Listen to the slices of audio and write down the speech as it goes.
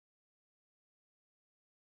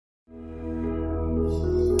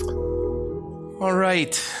All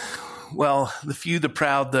right. Well, the few, the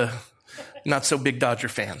proud, the not so big Dodger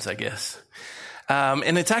fans, I guess.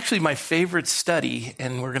 And it's actually my favorite study,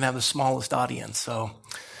 and we're going to have the smallest audience. So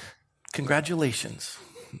congratulations.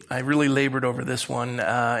 I really labored over this one,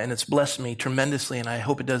 and it's blessed me tremendously, and I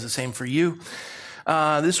hope it does the same for you.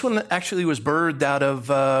 This one actually was birthed out of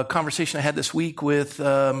a conversation I had this week with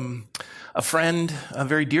a friend, a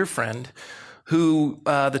very dear friend, who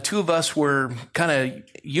the two of us were kind of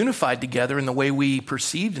unified together in the way we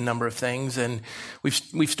perceived a number of things, and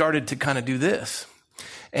we've started to kind of do this.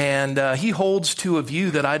 And he holds to a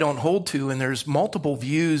view that I don't hold to, and there's multiple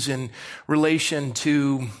views in relation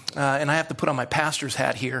to, and I have to put on my pastor's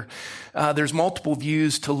hat here, there's multiple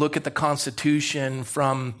views to look at the Constitution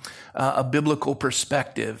from a biblical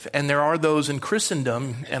perspective. And there are those in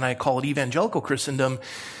Christendom, and I call it evangelical Christendom,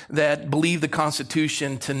 that believe the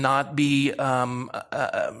Constitution to not be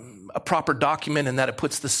a proper document, and that it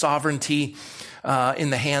puts the sovereignty in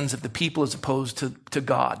the hands of the people as opposed to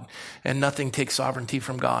God, and nothing takes sovereignty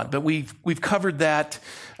from God. But we've covered that.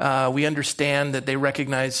 We understand that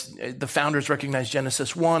the founders recognize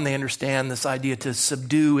Genesis 1. They understand this idea to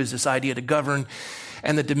subdue is this idea to govern,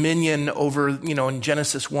 and the dominion over, in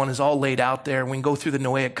Genesis 1 is all laid out there. We can go through the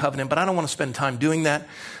Noahic covenant, but I don't want to spend time doing that.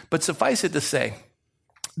 But suffice it to say,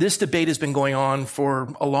 this debate has been going on for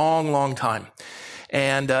a long, long time.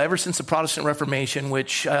 And ever since the Protestant Reformation,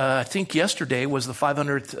 which I think yesterday was the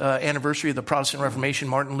 500th anniversary of the Protestant Reformation,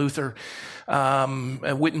 Martin Luther,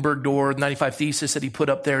 Wittenberg door, 95 Thesis that he put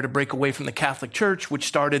up there to break away from the Catholic Church, which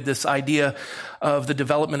started this idea of the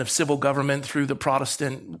development of civil government through the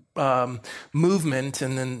Protestant movement.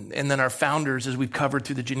 And then our founders, as we've covered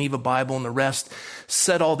through the Geneva Bible and the rest,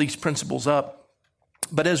 set all these principles up.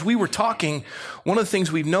 But as we were talking, one of the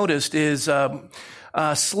things we've noticed is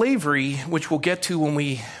slavery, which we'll get to when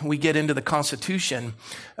we get into the Constitution.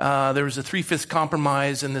 There was a 3/5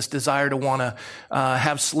 compromise and this desire to want to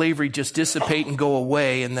have slavery just dissipate and go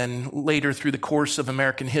away. And then later through the course of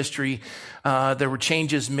American history, there were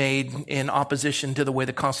changes made in opposition to the way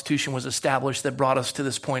the Constitution was established that brought us to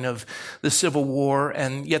this point of the Civil War.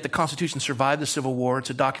 And yet the Constitution survived the Civil War. It's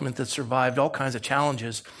a document that survived all kinds of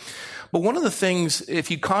challenges. But one of the things,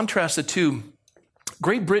 if you contrast the two,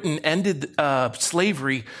 Great Britain ended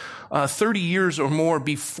slavery 30 years or more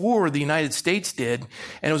before the United States did,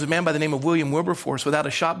 and it was a man by the name of William Wilberforce, without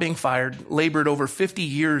a shot being fired, labored over 50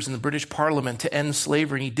 years in the British Parliament to end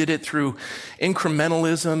slavery, and he did it through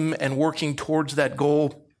incrementalism and working towards that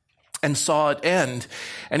goal, and saw it end.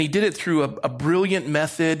 And he did it through a brilliant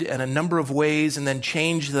method and a number of ways, and then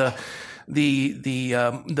changed the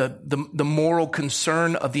moral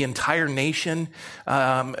concern of the entire nation.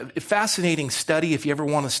 Fascinating study. If you ever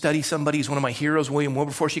want to study somebody, he's one of my heroes, William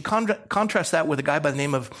Wilberforce. You contrast that with a guy by the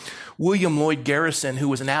name of William Lloyd Garrison, who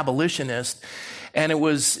was an abolitionist. And it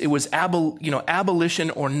was abolition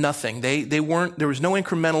or nothing. There was no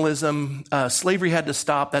incrementalism. Slavery had to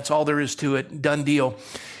stop. That's all there is to it. Done deal.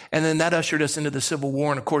 And then that ushered us into the Civil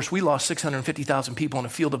War. And of course, we lost 650,000 people in a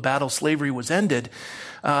field of battle. Slavery was ended.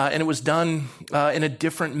 And it was done in a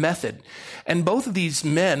different method. And both of these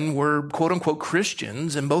men were quote unquote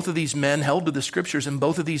Christians. And both of these men held to the scriptures. And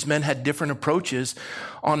both of these men had different approaches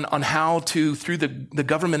on how to, through the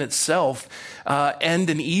government itself, end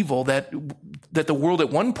an evil that the world at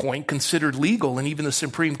one point considered legal. And even the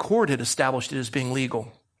Supreme Court had established it as being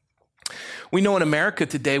legal. We know in America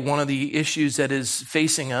today, one of the issues that is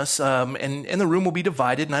facing us, and the room will be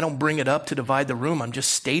divided, and I don't bring it up to divide the room. I'm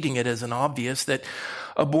just stating it as an obvious, that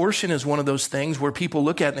abortion is one of those things where people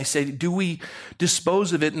look at it and they say, do we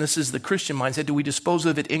dispose of it, and this is the Christian mindset, do we dispose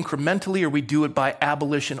of it incrementally or we do it by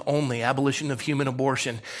abolition only, abolition of human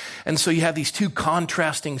abortion? And so you have these two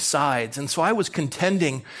contrasting sides. And so I was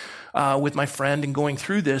contending with my friend and going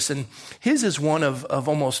through this, and his is one of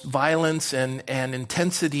almost violence and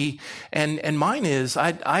intensity, and mine is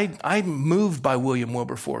I'm moved by William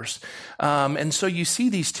Wilberforce, and so you see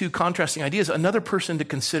these two contrasting ideas. Another person to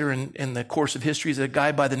consider in the course of history is a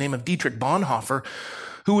guy by the name of Dietrich Bonhoeffer,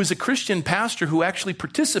 who was a Christian pastor who actually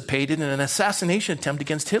participated in an assassination attempt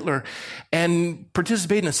against Hitler and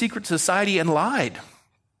participated in a secret society and lied.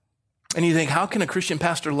 And you think, how can a Christian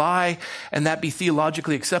pastor lie and that be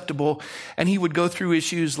theologically acceptable? And he would go through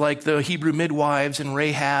issues like the Hebrew midwives and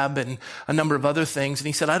Rahab and a number of other things. And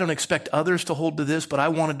he said, I don't expect others to hold to this, but I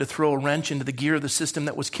wanted to throw a wrench into the gear of the system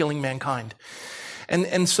that was killing mankind.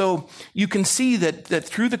 And so you can see that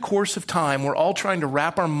through the course of time, we're all trying to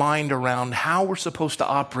wrap our mind around how we're supposed to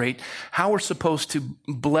operate, how we're supposed to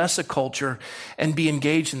bless a culture and be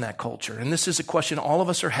engaged in that culture. And this is a question all of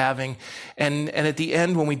us are having. And at the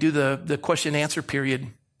end, when we do the question and answer period,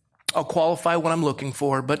 I'll qualify what I'm looking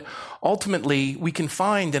for, but ultimately we can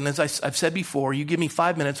find, and as I've said before, you give me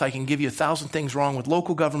 5 minutes, I can give you 1,000 things wrong with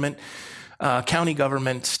local government, county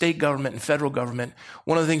government, state government, and federal government.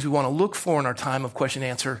 One of the things we want to look for in our time of question and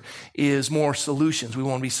answer is more solutions. We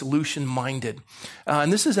want to be solution-minded.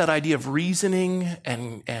 And this is that idea of reasoning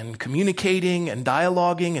and communicating and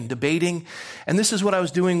dialoguing and debating. And this is what I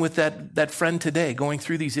was doing with that friend today, going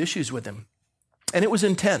through these issues with him. And it was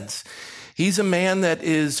intense. He's a man that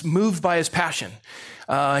is moved by his passion.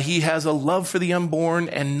 He has a love for the unborn,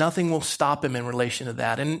 and nothing will stop him in relation to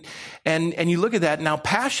that. And you look at that now.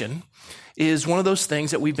 Passion is one of those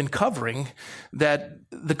things that we've been covering. That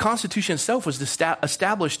the Constitution itself was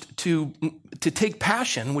established to take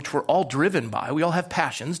passion, which we're all driven by. We all have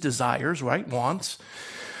passions, desires, right, wants,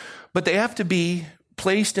 but they have to be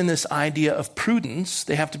placed in this idea of prudence.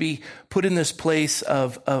 They have to be put in this place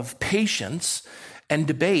of patience and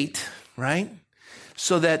debate. Right?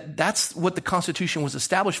 So that's what the Constitution was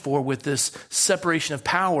established for, with this separation of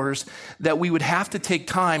powers, that we would have to take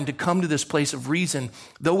time to come to this place of reason.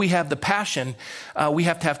 Though we have the passion, we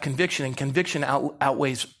have to have conviction, and conviction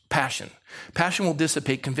outweighs passion. Passion will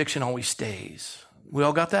dissipate, conviction always stays. We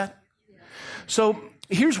all got that? Yeah. So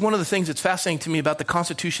here's one of the things that's fascinating to me about the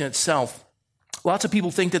Constitution itself. Lots of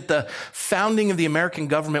people think that the founding of the American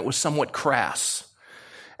government was somewhat crass.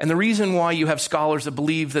 And the reason why you have scholars that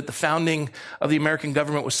believe that the founding of the American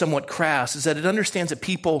government was somewhat crass is that it understands that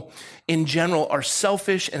people in general are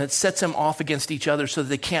selfish, and it sets them off against each other so that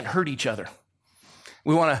they can't hurt each other.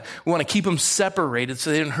 We want to keep them separated so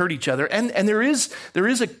they don't hurt each other. And there is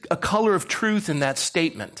a color of truth in that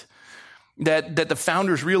statement, that the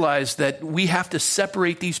founders realized that we have to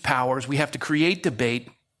separate these powers. We have to create debate.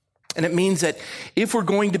 And it means that if we're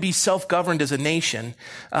going to be self-governed as a nation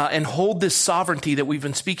and hold this sovereignty that we've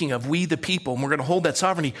been speaking of, we the people, and we're going to hold that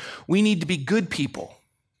sovereignty, we need to be good people.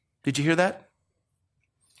 Did you hear that?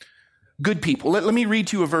 Good people. Let me read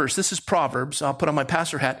to you a verse. This is Proverbs. I'll put on my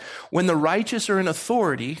pastor hat. When the righteous are in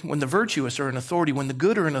authority, when the virtuous are in authority, when the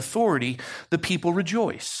good are in authority, the people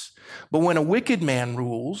rejoice. But when a wicked man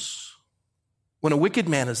rules, when a wicked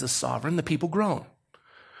man is the sovereign, the people groan.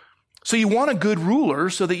 So you want a good ruler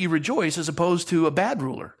so that you rejoice, as opposed to a bad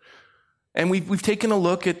ruler. And we've taken a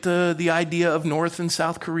look at the idea of North and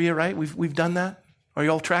South Korea, right? We've done that. Are you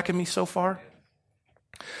all tracking me so far?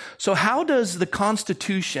 So how does the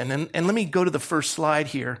Constitution, and let me go to the first slide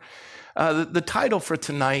here. The title for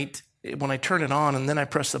tonight, when I turn it on and then I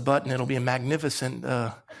press the button, it'll be a magnificent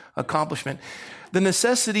accomplishment. The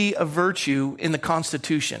necessity of virtue in the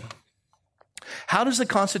Constitution. How does the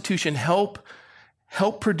Constitution help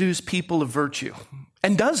produce people of virtue?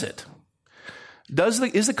 And does it?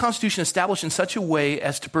 Is the Constitution established in such a way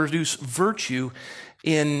as to produce virtue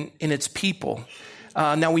in its people?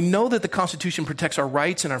 Now, we know that the Constitution protects our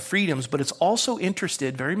rights and our freedoms, but it's also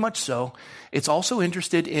interested, very much so, it's also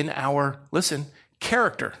interested in our,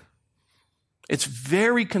 character. It's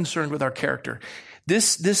very concerned with our character.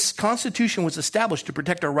 This Constitution was established to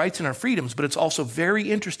protect our rights and our freedoms, but it's also very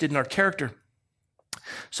interested in our character.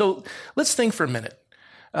 So let's think for a minute.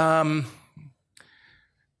 In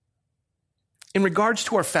regards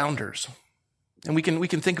to our founders, and we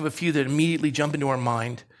can think of a few that immediately jump into our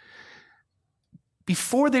mind.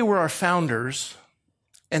 Before they were our founders,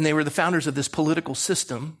 and they were the founders of this political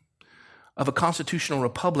system, of a constitutional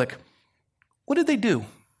republic, what did they do?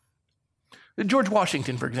 George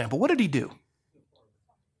Washington, for example, what did he do?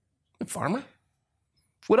 A farmer?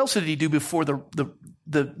 What else did he do before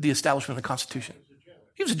the establishment of the Constitution?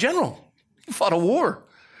 He was a general. He fought a war.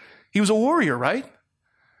 He was a warrior, right?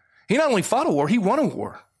 He not only fought a war, he won a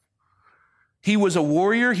war. He was a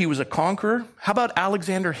warrior. He was a conqueror. How about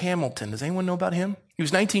Alexander Hamilton? Does anyone know about him? He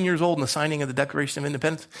was 19 years old in the signing of the Declaration of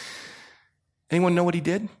Independence. Anyone know what he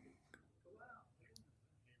did?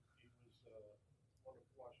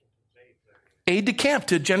 Aide de camp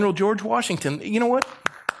to General George Washington. You know what?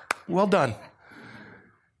 Well done.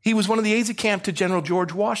 He was one of the aides de camp to General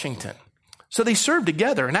George Washington. So they served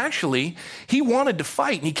together, and actually, he wanted to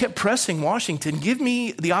fight, and he kept pressing Washington, give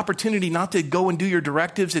me the opportunity not to go and do your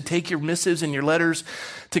directives, to take your missives and your letters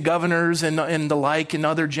to governors and the like and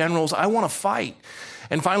other generals. I want to fight.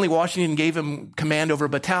 And finally, Washington gave him command over a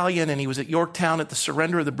battalion, and he was at Yorktown at the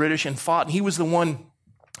surrender of the British and fought, and he was the one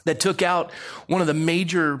that took out one of the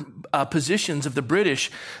major positions of the British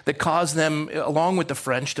that caused them, along with the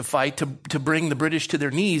French, to fight to bring the British to their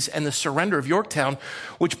knees, and the surrender of Yorktown,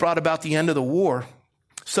 which brought about the end of the war.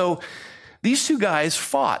 So these two guys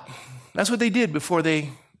fought. That's what they did before they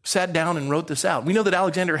sat down and wrote this out. We know that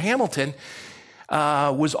Alexander Hamilton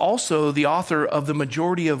was also the author of the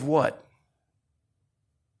majority of what?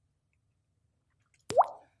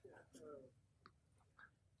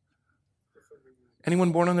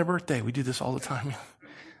 Anyone born on their birthday? We do this all the time.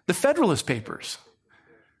 The Federalist Papers.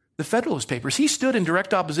 The Federalist Papers. He stood in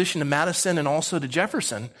direct opposition to Madison and also to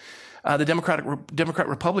Jefferson, the Democrat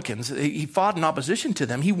Republicans. He fought in opposition to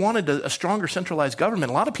them. He wanted a stronger centralized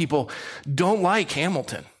government. A lot of people don't like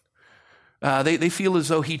Hamilton. They feel as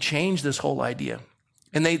though he changed this whole idea.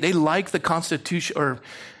 And they like the Constitution or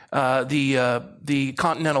the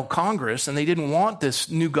Continental Congress, and they didn't want this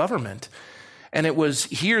new government. And it was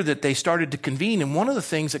here that they started to convene. And one of the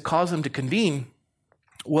things that caused them to convene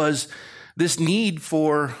was this need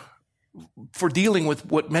for dealing with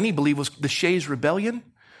what many believe was the Shays Rebellion.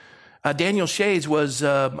 Daniel Shays was,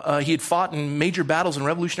 he had fought in major battles in the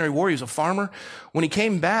Revolutionary War. He was a farmer. When he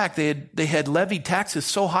came back, they had levied taxes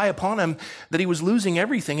so high upon him that he was losing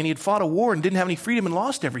everything, and he had fought a war and didn't have any freedom and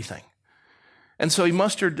lost everything. And so he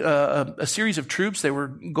mustered a series of troops. They were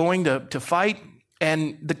going to fight,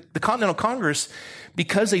 and the Continental Congress,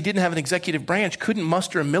 because they didn't have an executive branch, couldn't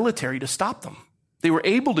muster a military to stop them. They were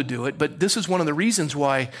able to do it, but this is one of the reasons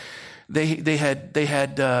why they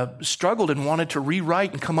had struggled and wanted to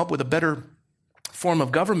rewrite and come up with a better form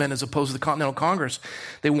of government as opposed to the Continental Congress.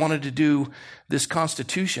 They wanted to do this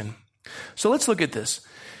Constitution. So let's look at this.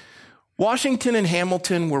 Washington and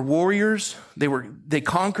Hamilton were warriors. They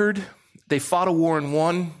conquered. They fought a war and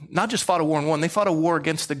won. Not just fought a war and won. They fought a war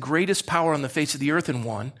against the greatest power on the face of the earth and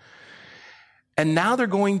won. And now they're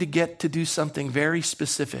going to get to do something very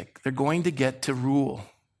specific. They're going to get to rule,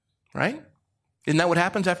 right? Isn't that what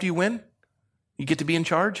happens after you win? You get to be in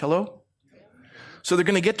charge. Hello? So they're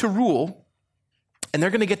going to get to rule, and they're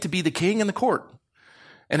going to get to be the king and the court.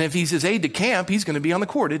 And if he's his aide de camp, he's going to be on the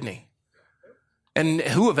court, isn't he? And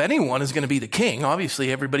who of anyone is going to be the king?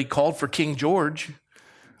 Obviously, everybody called for King George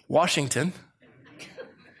Washington.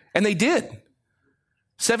 And they did.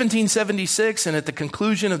 1776, and at the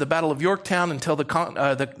conclusion of the Battle of Yorktown until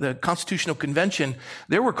the Constitutional Convention,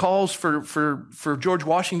 there were calls for George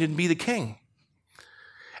Washington to be the king.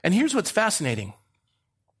 And here's what's fascinating.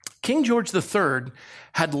 King George III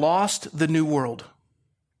had lost the New World.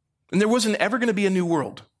 And there wasn't ever going to be a new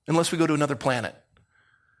world unless we go to another planet.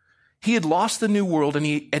 He had lost the New World, and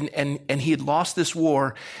he had lost this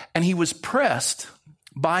war, and he was pressed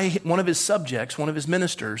by one of his subjects, one of his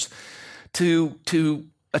ministers, to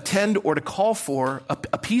attend or to call for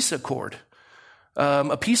a peace accord,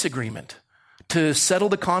 a peace agreement, to settle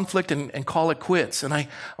the conflict and call it quits. And I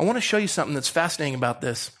want to show you something that's fascinating about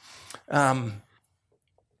this. Look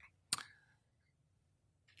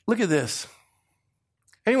at this.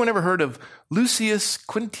 Anyone ever heard of Lucius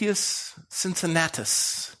Quintius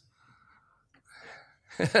Cincinnatus?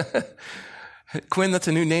 Quinn, that's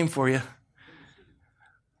a new name for you.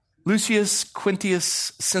 Lucius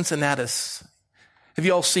Quintius Cincinnatus. Have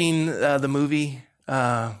you all seen the movie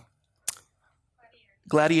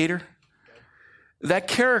Gladiator? That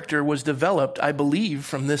character was developed, I believe,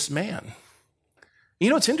 from this man. You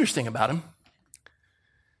know what's interesting about him?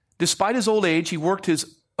 Despite his old age, he worked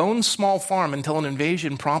his own small farm until an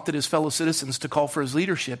invasion prompted his fellow citizens to call for his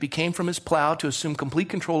leadership. He came from his plow to assume complete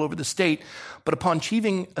control over the state, but upon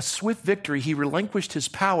achieving a swift victory, he relinquished his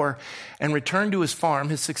power and returned to his farm.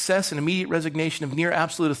 His success and immediate resignation of near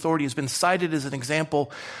absolute authority has been cited as an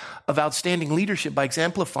example of outstanding leadership by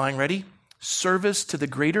exemplifying, ready? Service to the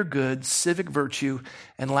greater good, civic virtue,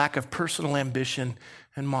 and lack of personal ambition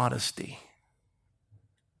and modesty.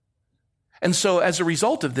 And so as a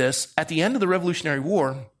result of this, at the end of the Revolutionary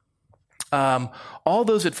War, all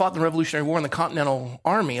those that fought in the Revolutionary War in the Continental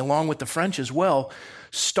Army, along with the French as well,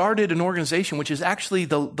 started an organization which is actually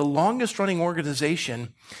the longest running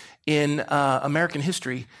organization in American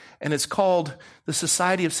history, and it's called the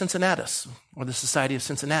Society of Cincinnatus, or the Society of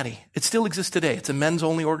Cincinnati. It still exists today. It's a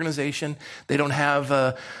men's-only organization. They don't have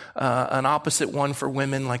an opposite one for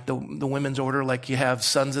women, like the women's order, like you have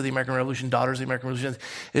Sons of the American Revolution, Daughters of the American Revolution.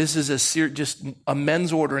 This is just a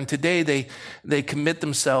men's order, and today they commit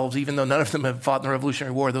themselves, even though none of them have fought in the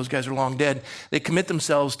Revolutionary War, those guys are long dead, they commit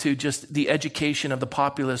themselves to just the education of the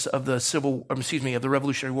populace of the of the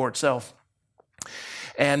Revolutionary War itself.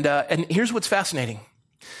 And here's what's fascinating.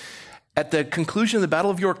 At the conclusion of the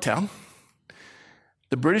Battle of Yorktown,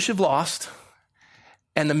 the British have lost,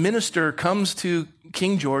 and the minister comes to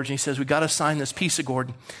King George and he says, we got to sign this peace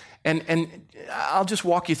accord. And I'll just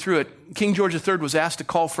walk you through it. King George III was asked to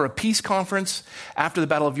call for a peace conference after the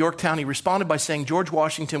Battle of Yorktown. He responded by saying, George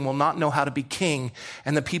Washington will not know how to be king,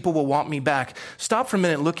 and the people will want me back. Stop for a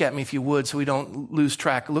minute and look at me if you would, so we don't lose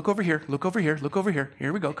track. Look over here, look over here, look over here.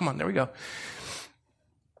 Here we go. Come on, there we go.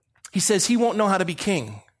 He says he won't know how to be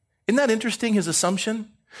king. Isn't that interesting, his assumption?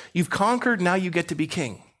 You've conquered, now you get to be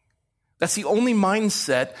king. That's the only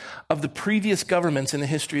mindset of the previous governments in the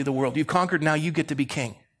history of the world. You've conquered, now you get to be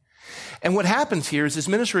king. And what happens here is this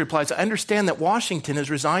minister replies, I understand that Washington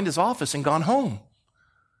has resigned his office and gone home.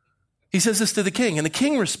 He says this to the king, and the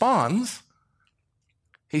king responds,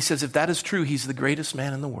 he says, if that is true, he's the greatest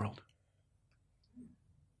man in the world.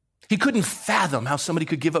 He couldn't fathom how somebody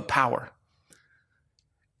could give up power.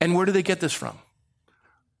 And where do they get this from?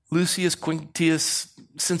 Lucius Quinctius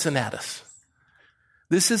Cincinnatus.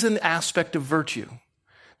 This is an aspect of virtue,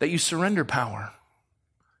 that you surrender power.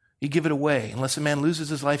 You give it away. Unless a man loses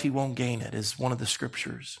his life, he won't gain it, is one of the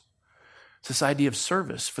scriptures. It's this idea of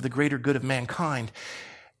service for the greater good of mankind.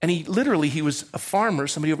 And he was a farmer.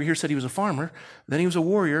 Somebody over here said he was a farmer. Then he was a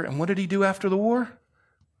warrior. And what did he do after the war?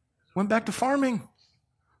 Went back to farming.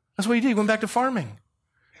 That's what he did. He went back to farming.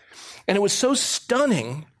 And it was so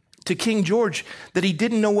stunning to King George that he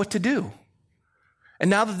didn't know what to do. And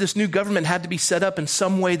now that this new government had to be set up in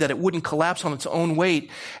some way that it wouldn't collapse on its own weight,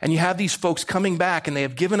 and you have these folks coming back and they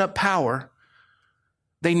have given up power,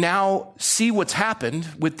 they now see what's happened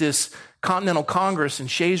with this Continental Congress and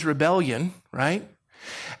Shays' Rebellion, right?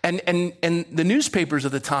 And the newspapers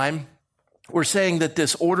of the time were saying that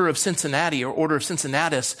this Order of Cincinnati or Order of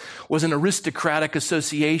Cincinnatus was an aristocratic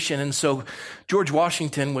association. And so George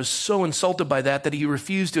Washington was so insulted by that he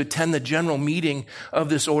refused to attend the general meeting of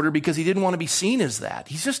this order because he didn't want to be seen as that.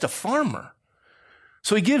 He's just a farmer.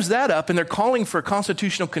 So he gives that up, and they're calling for a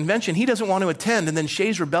constitutional convention. He doesn't want to attend. And then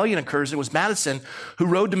Shays' Rebellion occurs. It was Madison who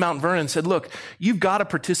rode to Mount Vernon and said, look, you've got to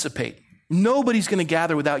participate. Nobody's going to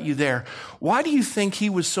gather without you there. Why do you think he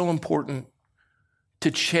was so important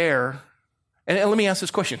to chair? And let me ask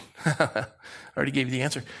this question. I already gave you the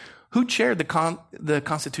answer. Who chaired the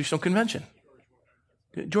Constitutional Convention?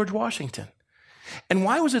 George Washington. And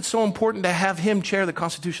why was it so important to have him chair the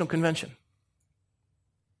Constitutional Convention?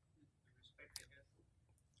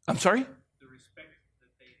 I'm sorry?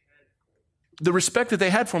 The respect that they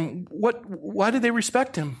had for him. Why did they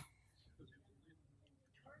respect him?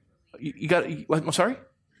 I'm sorry?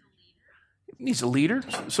 He's a leader.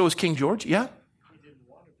 So is King George. Yeah.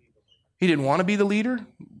 He didn't want to be the leader.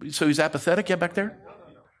 So he's apathetic. Yeah, back there.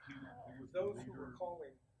 Those who were calling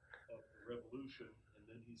a revolution, and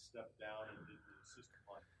then he stepped down and didn't insist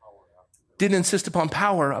upon power after. Didn't insist upon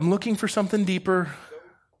power. I'm looking for something deeper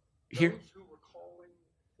here. Those who were calling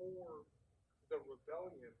for the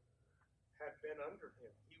rebellion had been under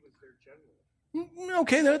him. He was their general.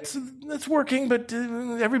 Okay, that's working, but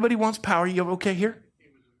everybody wants power. You okay here? He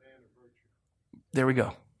was a man of virtue. There we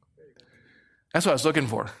go. That's what I was looking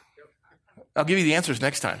for. I'll give you the answers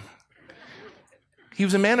next time. He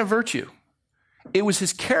was a man of virtue. It was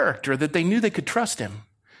his character that they knew they could trust him.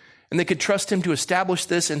 And they could trust him to establish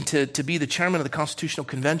this and to be the chairman of the Constitutional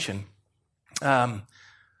Convention.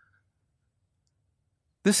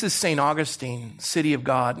 This is St. Augustine, City of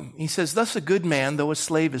God. He says, thus a good man, though a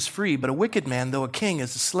slave, is free, but a wicked man, though a king,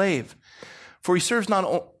 is a slave. For he serves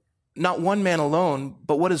not one man alone,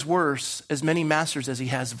 but what is worse, as many masters as he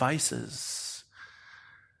has vices.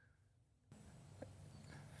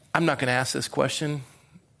 I'm not going to ask this question.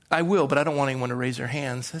 I will, but I don't want anyone to raise their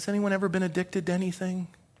hands. Has anyone ever been addicted to anything?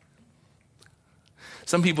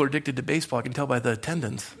 Some people are addicted to baseball. I can tell by the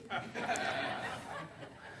attendance.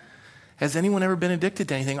 Has anyone ever been addicted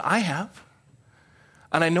to anything? I have.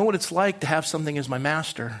 And I know what it's like to have something as my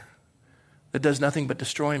master that does nothing but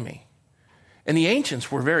destroy me. And the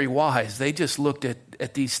ancients were very wise. They just looked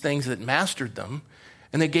at these things that mastered them,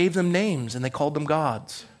 and they gave them names, and they called them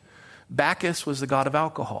gods. Bacchus was the god of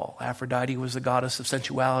alcohol. Aphrodite was the goddess of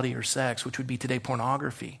sensuality or sex, which would be today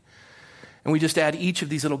pornography. And we just add each of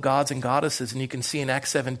these little gods and goddesses, and you can see in Acts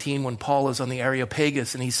 17 when Paul is on the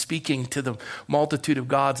Areopagus and he's speaking to the multitude of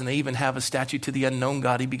gods, and they even have a statue to the unknown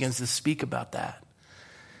God. He begins to speak about that.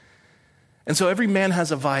 And so every man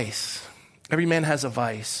has a vice. Every man has a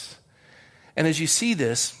vice. And as you see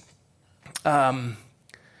this,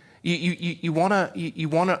 you want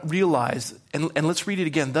to realize, and let's read it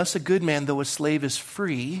again. Thus a good man, though a slave, is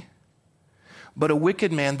free, but a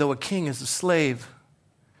wicked man, though a king, is a slave.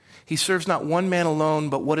 He serves not one man alone,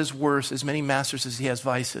 but what is worse, as many masters as he has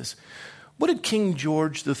vices. What did King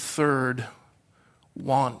George III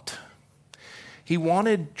want? He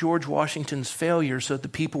wanted George Washington's failure so that the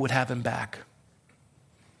people would have him back.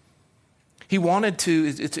 He wanted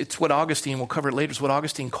to, it's what Augustine, we'll cover it later, it's what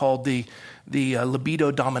Augustine called the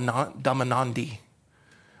libido dominandi,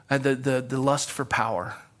 the lust for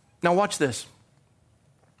power. Now watch this.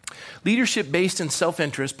 Leadership based in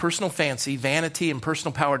self-interest, personal fancy, vanity, and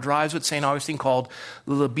personal power drives what St. Augustine called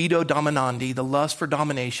the libido dominandi, the lust for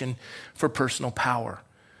domination, for personal power.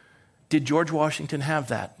 Did George Washington have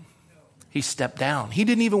that? He stepped down. He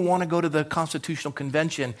didn't even want to go to the Constitutional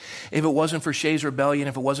Convention. If it wasn't for Shays' Rebellion,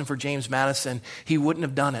 if it wasn't for James Madison, he wouldn't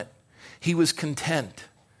have done it. He was content.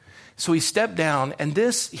 So he stepped down, and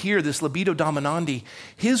this libido dominandi,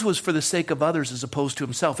 his was for the sake of others as opposed to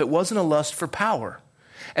himself. It wasn't a lust for power.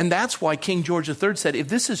 And that's why King George III said, if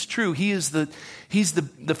this is true, he's the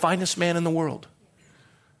finest man in the world.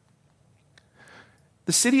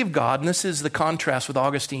 The city of God, and this is the contrast with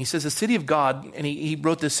Augustine, he says the city of God, and he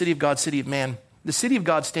wrote the city of God, city of man. The city of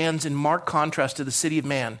God stands in marked contrast to the city of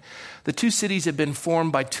man. The two cities have been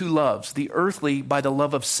formed by two loves, the earthly by the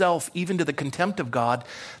love of self, even to the contempt of God,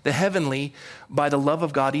 the heavenly by the love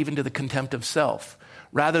of God, even to the contempt of self.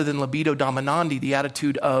 Rather than libido dominandi, the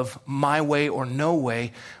attitude of my way or no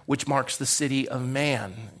way, which marks the city of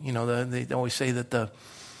man. You know, they always say that the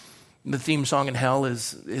theme song in hell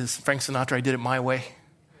is Frank Sinatra, I did it my way.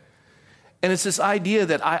 And it's this idea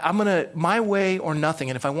that I'm going to, my way or nothing.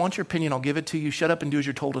 And if I want your opinion, I'll give it to you. Shut up and do as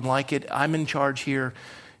you're told and like it. I'm in charge here,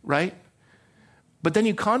 right? But then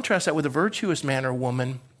you contrast that with a virtuous man or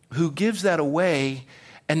woman who gives that away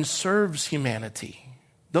and serves humanity.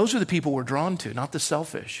 Those are the people we're drawn to, not the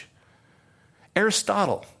selfish.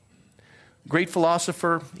 Aristotle, great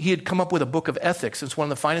philosopher, he had come up with a book of ethics. It's one of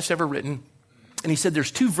the finest ever written. And he said there's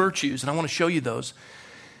two virtues, and I want to show you those.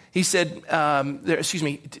 He said,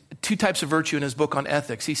 two types of virtue in his book on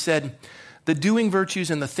ethics. He said the doing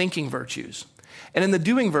virtues and the thinking virtues. And in the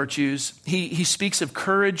doing virtues, he speaks of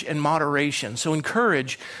courage and moderation. So in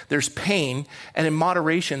courage, there's pain, and in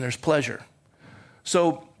moderation, there's pleasure.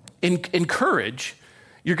 So in courage,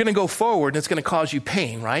 you're going to go forward, and it's going to cause you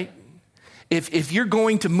pain, right? If you're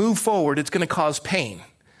going to move forward, it's going to cause pain.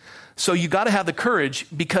 So you got to have the courage,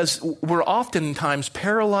 because we're oftentimes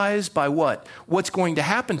paralyzed by what? What's going to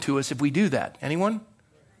happen to us if we do that? Anyone?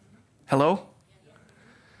 Hello?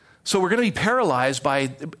 So we're going to be paralyzed by,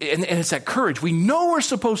 and it's that courage. We know we're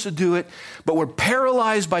supposed to do it, but we're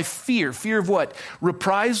paralyzed by fear. Fear of what?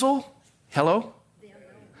 Reprisal? Hello?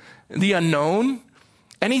 The unknown.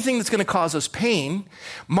 Anything that's going to cause us pain.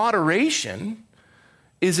 Moderation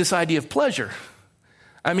is this idea of pleasure.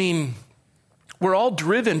 I mean, we're all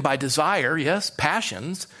driven by desire, yes,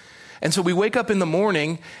 passions. And so we wake up in the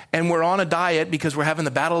morning and we're on a diet because we're having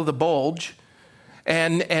the battle of the bulge.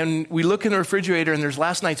 And we look in the refrigerator and there's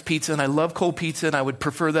last night's pizza, and I love cold pizza, and I would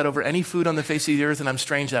prefer that over any food on the face of the earth, and I'm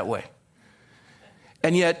strange that way.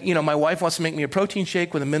 And yet, my wife wants to make me a protein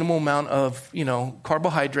shake with a minimal amount of,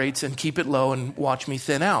 carbohydrates and keep it low and watch me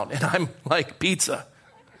thin out. And I'm like, pizza.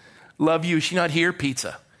 Love you. Is she not here?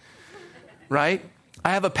 Pizza. Right?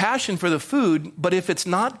 I have a passion for the food, but if it's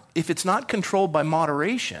not controlled by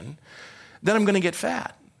moderation, then I'm going to get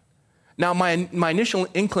fat. Now, my initial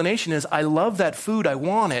inclination is I love that food, I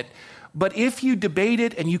want it, but if you debate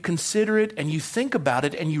it and you consider it and you think about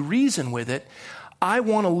it and you reason with it, I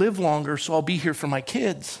want to live longer, so I'll be here for my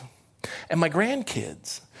kids and my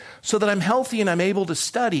grandkids so that I'm healthy and I'm able to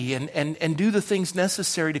study and do the things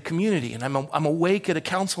necessary to community, and I'm awake at a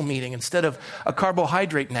council meeting instead of a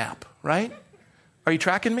carbohydrate nap, right? Are you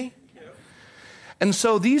tracking me? Yeah. And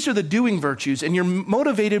so these are the doing virtues, and you're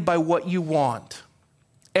motivated by what you want.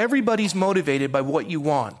 Everybody's motivated by what you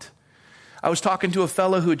want. I was talking to a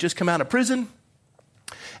fellow who had just come out of prison,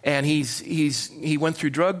 and he went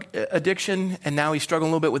through drug addiction, and now he's struggling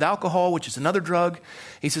a little bit with alcohol, which is another drug.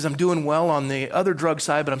 He says, I'm doing well on the other drug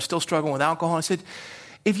side, but I'm still struggling with alcohol. I said,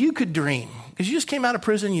 if you could dream, because you just came out of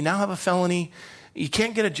prison, you now have a felony, you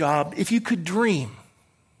can't get a job. If you could dream,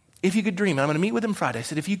 and I'm going to meet with him Friday. I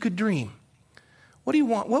said, if you could dream, what do you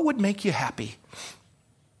want? What would make you happy?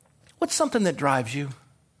 What's something that drives you?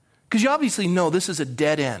 Because you obviously know this is a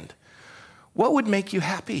dead end. What would make you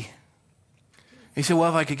happy? He said, well,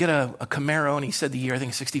 if I could get a Camaro, and he said the year, I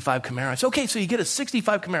think 65 Camaro. I said, okay, so you get a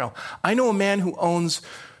 65 Camaro. I know a man who owns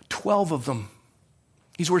 12 of them.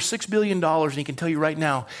 He's worth $6 billion, and he can tell you right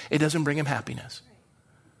now, it doesn't bring him happiness.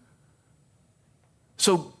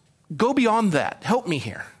 So go beyond that. Help me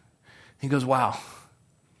here. He goes, wow.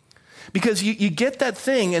 Because you get that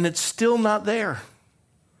thing, and it's still not there.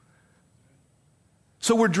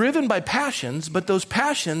 So we're driven by passions, but those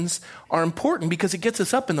passions are important because it gets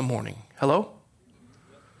us up in the morning. Hello?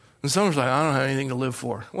 And someone's like, I don't have anything to live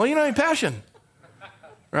for. Well, you don't have any passion,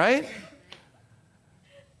 right?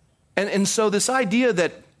 And so this idea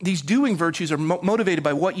that these doing virtues are motivated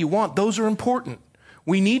by what you want, those are important.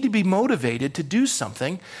 We need to be motivated to do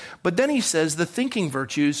something. But then he says the thinking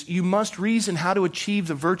virtues, you must reason how to achieve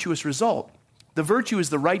the virtuous result. The virtue is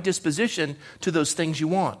the right disposition to those things you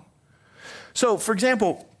want. So, for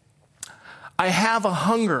example, I have a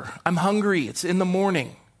hunger. I'm hungry. It's in the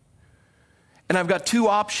morning. And I've got two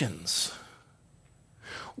options.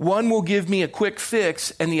 One will give me a quick fix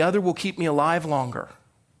and the other will keep me alive longer.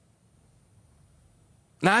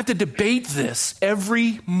 And I have to debate this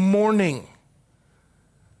every morning.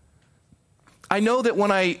 I know that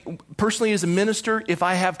when I, personally as a minister, if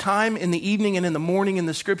I have time in the evening and in the morning in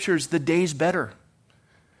the scriptures, the day's better.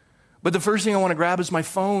 But the first thing I want to grab is my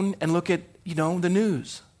phone and look at, the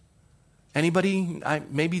news. Anybody?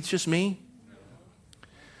 Maybe it's just me.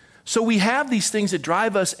 So we have these things that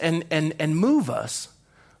drive us and move us.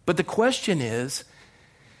 But the question is,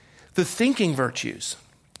 the thinking virtues.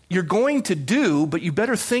 You're going to do, but you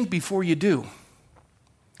better think before you do.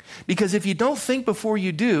 Because if you don't think before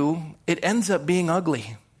you do, it ends up being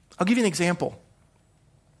ugly. I'll give you an example.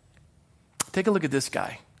 Take a look at this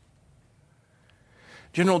guy.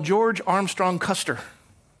 General George Armstrong Custer.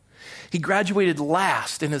 He graduated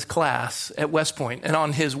last in his class at West Point. And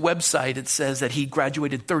on his website, it says that he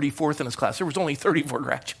graduated 34th in his class. There was only 34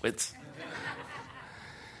 graduates.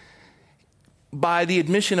 By the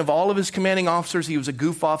admission of all of his commanding officers, he was a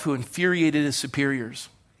goof-off who infuriated his superiors.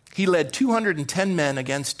 He led 210 men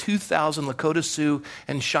against 2,000 Lakota Sioux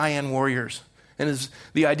and Cheyenne warriors. And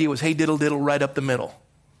the idea was, hey, diddle, diddle, right up the middle.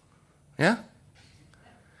 Yeah?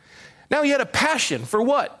 Now he had a passion for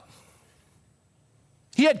what?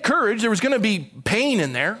 He had courage. There was going to be pain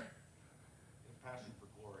in there. Passion for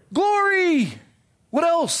glory. Glory! What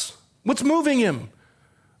else? What's moving him?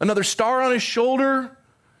 Another star on his shoulder?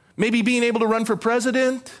 Maybe being able to run for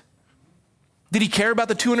president? Did he care about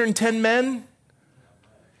the 210 men?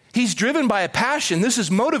 He's driven by a passion. This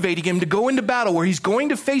is motivating him to go into battle where he's going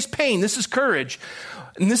to face pain. This is courage.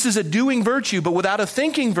 And this is a doing virtue, but without a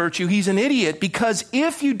thinking virtue, he's an idiot, because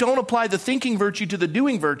if you don't apply the thinking virtue to the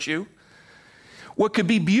doing virtue, what could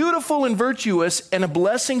be beautiful and virtuous and a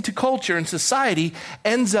blessing to culture and society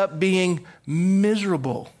ends up being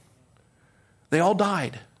miserable. They all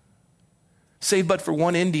died, save but for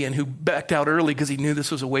one Indian who backed out early because he knew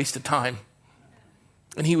this was a waste of time.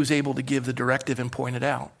 And he was able to give the directive and point it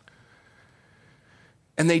out.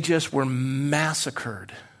 And they just were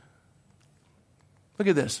massacred. Look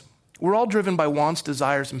at this. We're all driven by wants,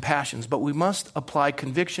 desires, and passions, but we must apply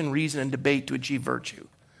conviction, reason, and debate to achieve virtue.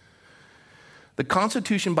 The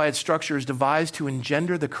Constitution, by its structure, is devised to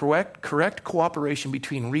engender the correct cooperation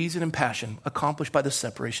between reason and passion, accomplished by the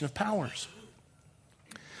separation of powers.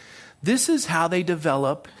 This is how they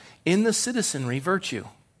develop in the citizenry virtue.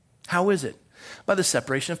 How is it? By the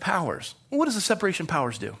separation of powers. Well, what does the separation of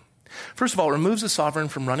powers do? First of all, it removes the sovereign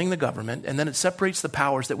from running the government, and then it separates the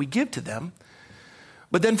powers that we give to them.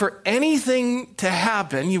 But then for anything to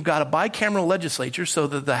happen, you've got a bicameral legislature, so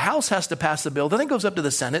that the House has to pass the bill, then it goes up to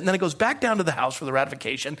the Senate, and then it goes back down to the House for the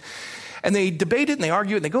ratification. And they debate it, and they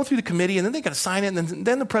argue it, and they go through the committee, and then they got to sign it, and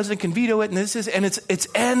then the president can veto it, and it's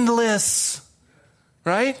endless,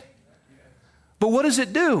 right? But what does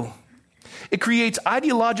it do? It creates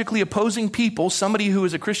ideologically opposing people, somebody who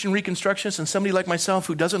is a Christian Reconstructionist and somebody like myself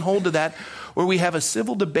who doesn't hold to that, where we have a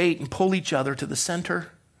civil debate and pull each other to the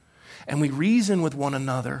center, and we reason with one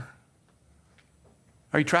another.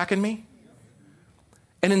 Are you tracking me?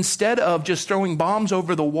 And instead of just throwing bombs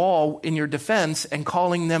over the wall in your defense and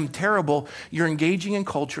calling them terrible, you're engaging in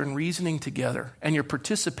culture and reasoning together, and you're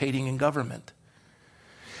participating in government.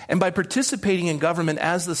 And by participating in government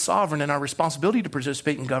as the sovereign and our responsibility to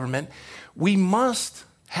participate in government, we must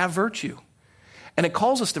have virtue. And it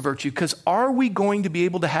calls us to virtue because are we going to be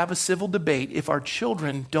able to have a civil debate if our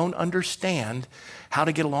children don't understand how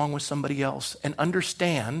to get along with somebody else and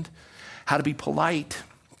understand how to be polite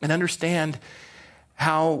and understand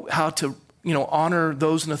how to honor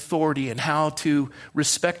those in authority and how to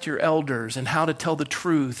respect your elders and how to tell the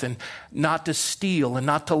truth and not to steal and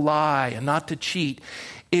not to lie and not to cheat?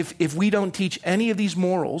 If we don't teach any of these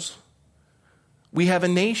morals, we have a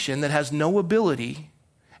nation that has no ability.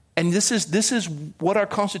 And this is what our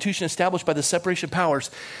Constitution established by the separation of powers.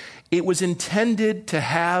 It was intended to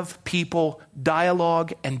have people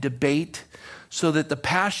dialogue and debate so that the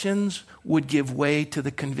passions would give way to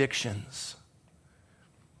the convictions.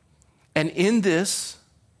 And in this,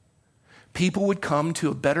 people would come to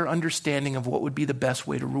a better understanding of what would be the best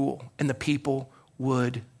way to rule. And the people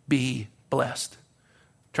would be blessed.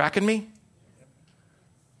 Tracking me?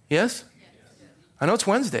 Yes? I know it's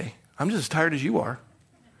Wednesday. I'm just as tired as you are.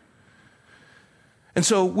 And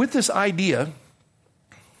so with this idea,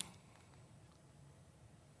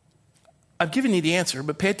 I've given you the answer,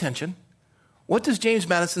 but pay attention. What does James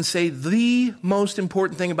Madison say the most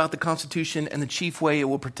important thing about the Constitution and the chief way it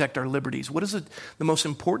will protect our liberties? What is the most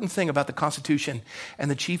important thing about the Constitution and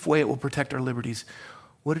the chief way it will protect our liberties?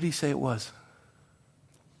 What did he say it was?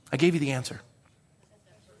 I gave you the answer.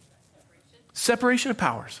 Separation of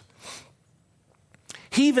powers.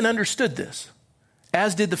 He even understood this,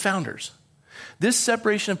 as did the founders. This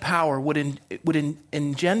separation of power would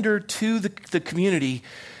engender to the community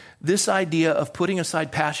this idea of putting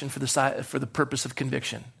aside passion for the purpose of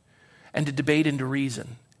conviction and to debate and to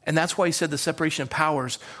reason. And that's why he said the separation of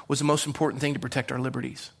powers was the most important thing to protect our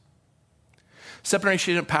liberties.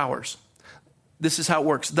 Separation of powers. This is how it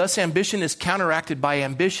works. Thus, ambition is counteracted by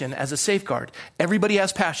ambition as a safeguard. Everybody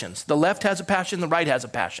has passions. The left has a passion, the right has a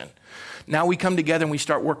passion. Now we come together and we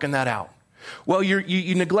start working that out. Well,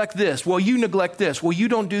 you neglect this. Well, you neglect this. Well, you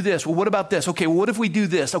don't do this. Well, what about this? Okay, well, what if we do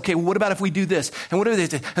this? Okay, well, what about if we do this? And what if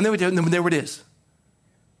they do? And then there it is.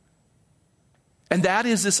 And that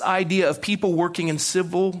is this idea of people working in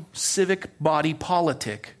civic body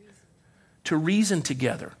politic to reason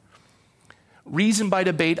together. Reason by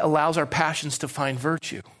debate allows our passions to find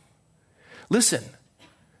virtue. Listen,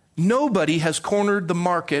 nobody has cornered the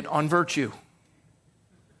market on virtue.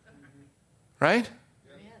 Right?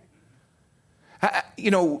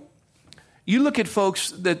 You look at folks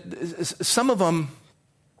that some of them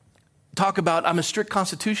talk about, I'm a strict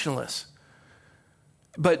constitutionalist.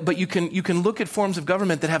 But you can look at forms of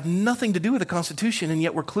government that have nothing to do with the Constitution, and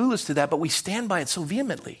yet we're clueless to that, but we stand by it so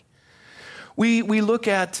vehemently. We look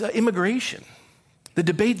at immigration, the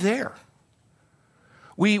debate there.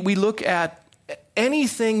 We look at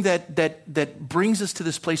anything that brings us to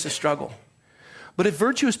this place of struggle. But if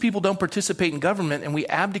virtuous people don't participate in government and we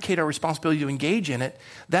abdicate our responsibility to engage in it,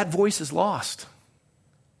 that voice is lost.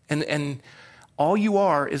 And all you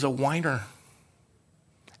are is a whiner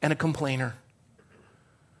and a complainer.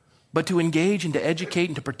 But to engage and to educate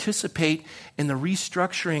and to participate in the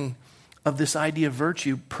restructuring of this idea of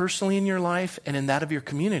virtue personally in your life and in that of your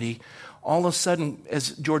community, all of a sudden,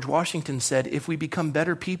 as George Washington said, if we become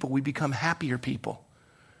better people, we become happier people.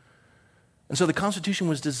 And so the Constitution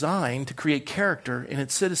was designed to create character in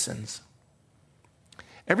its citizens.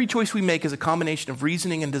 Every choice we make is a combination of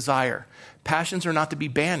reasoning and desire. Passions are not to be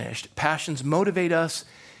banished. Passions motivate us.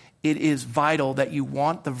 It is vital that you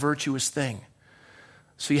want the virtuous thing.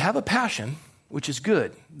 So you have a passion, which is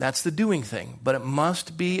good. That's the doing thing. But it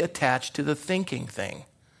must be attached to the thinking thing.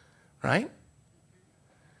 Right?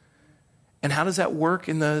 And how does that work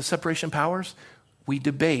in the separation of powers? We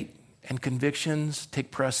debate, and convictions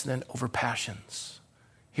take precedent over passions.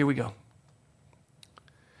 Here we go.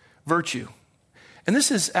 Virtue. And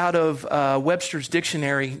this is out of Webster's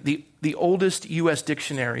dictionary, the oldest U.S.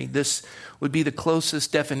 dictionary. This would be the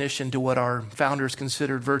closest definition to what our founders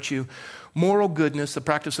considered virtue. Moral goodness, the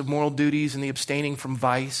practice of moral duties and the abstaining from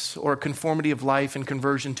vice, or a conformity of life and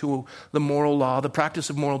conversion to the moral law. The practice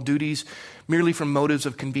of moral duties merely from motives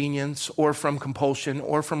of convenience or from compulsion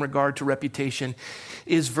or from regard to reputation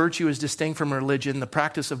is virtue as distinct from religion. The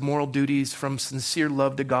practice of moral duties from sincere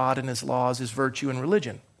love to God and his laws is virtue in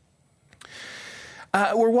religion.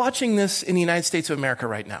 We're watching this in the United States of America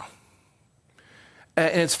right now.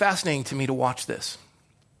 And it's fascinating to me to watch this.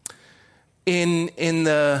 In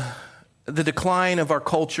the decline of our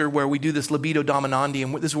culture where we do this libido dominandi,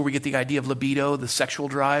 and this is where we get the idea of libido, the sexual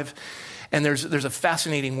drive. And there's a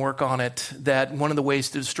fascinating work on it that one of the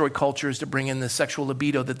ways to destroy culture is to bring in the sexual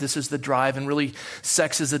libido, that this is the drive, and really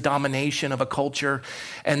sex is the domination of a culture.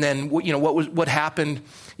 And then, what happened?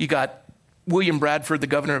 You got William Bradford, the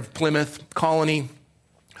governor of Plymouth Colony,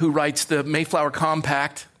 who writes the Mayflower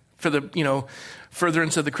Compact for the,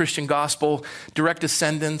 furtherance of the Christian gospel, direct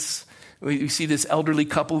descendants. We see this elderly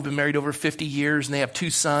couple who've been married over 50 years, and they have 2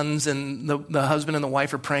 sons, and the husband and the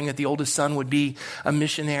wife are praying that the oldest son would be a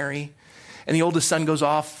missionary. And the oldest son goes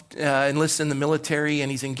off, enlists in the military, and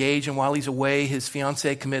he's engaged, and while he's away, his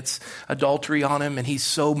fiancée commits adultery on him, and he's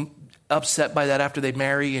so upset by that after they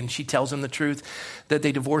marry, and she tells him the truth, that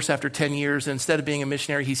they divorce after 10 years, and instead of being a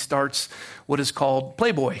missionary, he starts what is called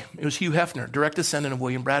Playboy. It was Hugh Hefner, direct descendant of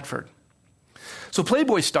William Bradford. So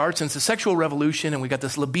Playboy starts, and it's a sexual revolution, and we got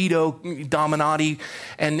this libido dominati,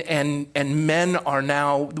 and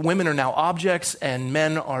women are now objects, and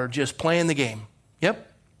men are just playing the game. Yep.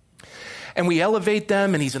 And we elevate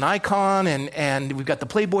them, and he's an icon, and we've got the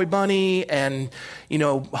Playboy bunny, and,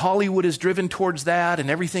 Hollywood is driven towards that, and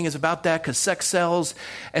everything is about that because sex sells,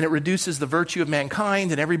 and it reduces the virtue of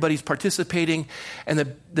mankind, and everybody's participating.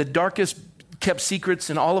 And the darkest kept secrets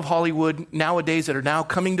in all of Hollywood nowadays that are now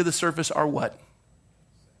coming to the surface are what?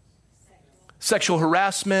 Sexual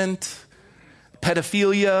harassment,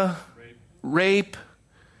 pedophilia, rape.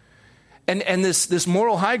 And this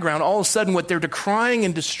moral high ground, all of a sudden what they're decrying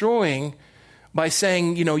and destroying by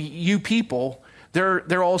saying, you people,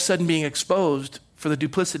 they're all of a sudden being exposed for the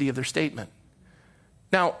duplicity of their statement.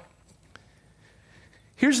 Now,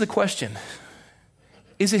 here's the question.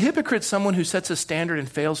 Is a hypocrite someone who sets a standard and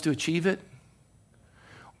fails to achieve it?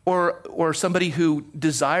 or somebody who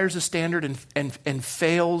desires a standard and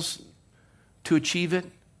fails to achieve it?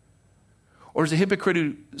 Or is a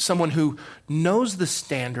hypocrite someone who knows the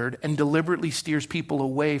standard and deliberately steers people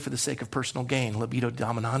away for the sake of personal gain, libido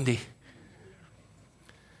dominandi?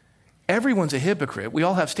 Everyone's a hypocrite. We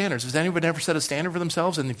all have standards. Has anyone ever set a standard for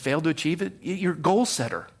themselves and they failed to achieve it? You're a goal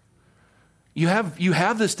setter. You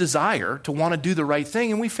have this desire to want to do the right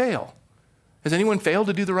thing, and we fail. Has anyone failed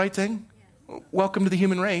to do the right thing? Welcome to the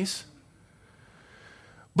human race.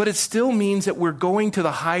 But it still means that we're going to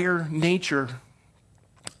the higher nature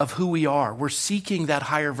of who we are. We're seeking that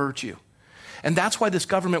higher virtue. And that's why this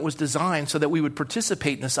government was designed, so that we would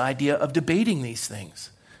participate in this idea of debating these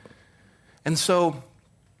things. And so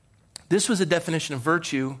this was a definition of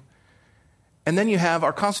virtue. And then you have,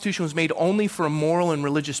 our Constitution was made only for a moral and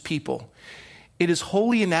religious people. It is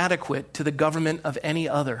wholly inadequate to the government of any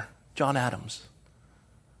other. John Adams.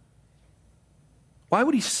 Why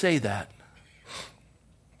would he say that?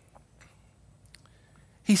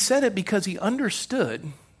 He said it because he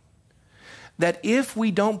understood that if we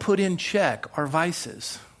don't put in check our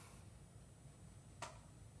vices,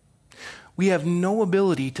 we have no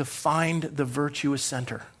ability to find the virtuous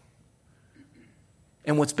center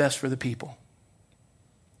and what's best for the people.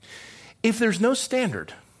 If there's no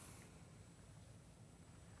standard,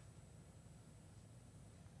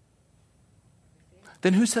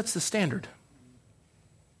 then who sets the standard?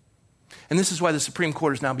 And this is why the Supreme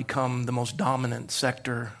Court has now become the most dominant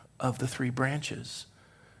sector of the three branches.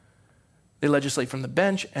 They legislate from the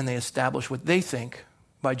bench, and they establish what they think,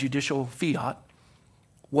 by judicial fiat,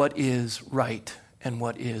 what is right and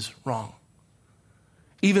what is wrong.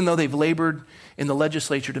 Even though they've labored in the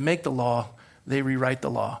legislature to make the law, they rewrite the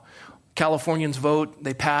law. Californians vote,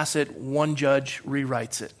 they pass it, one judge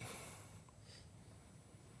rewrites it.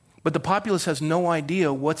 But the populace has no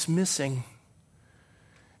idea what's missing.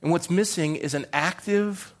 And what's missing is an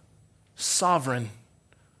active sovereign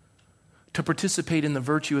to participate in the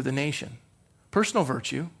virtue of the nation. Personal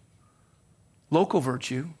virtue, local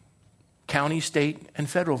virtue, county, state, and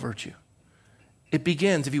federal virtue. It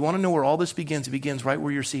begins, if you want to know where all this begins, it begins right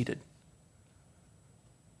where you're seated.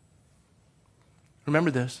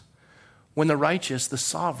 Remember this. When the righteous, the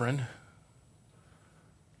sovereign,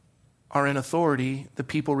 are in authority, the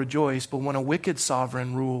people rejoice. But when a wicked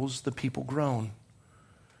sovereign rules, the people groan.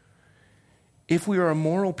 If we are a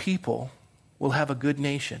moral people, we'll have a good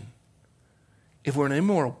nation. If we're an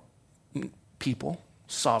immoral people,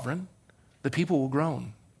 sovereign, the people will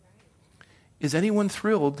groan. Is anyone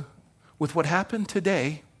thrilled with what happened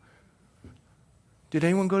today? Did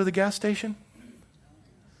anyone go to the gas station?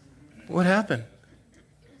 What happened?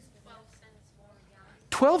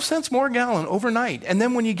 12 cents more a gallon overnight. And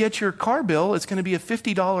then when you get your car bill, it's going to be a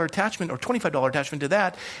 $50 attachment or $25 attachment to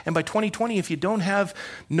that. And by 2020, if you don't have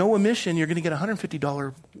no emission, you're going to get a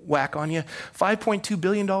 $150 whack on you. $5.2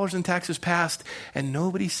 billion in taxes passed, and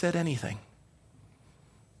nobody said anything.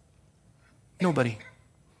 Nobody.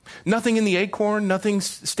 Nothing in the acorn, nothing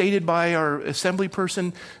stated by our assembly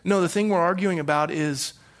person. No, the thing we're arguing about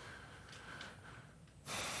is,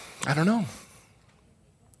 I don't know.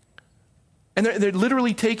 And they're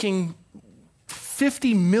literally taking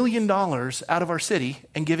 $50 million out of our city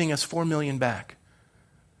and giving us $4 million back.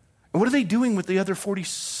 And what are they doing with the other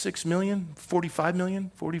 46 million, 45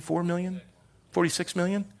 million, 44 million, 46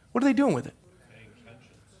 million? What are they doing with it?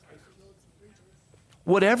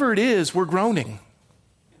 Whatever it is, we're groaning.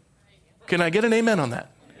 Can I get an amen on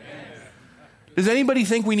that? Yes. Does anybody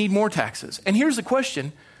think we need more taxes? And here's the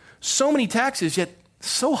question. So many taxes, yet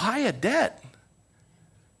so high a debt.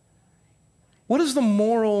 What is the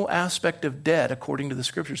moral aspect of debt according to the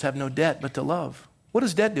scriptures? Have no debt but to love. What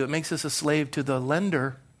does debt do? It makes us a slave to the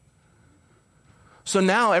lender. So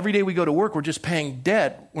now every day we go to work, we're just paying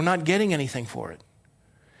debt. We're not getting anything for it.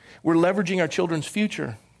 We're leveraging our children's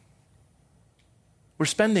future. We're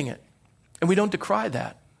spending it. And we don't decry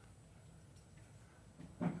that.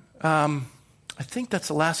 I think that's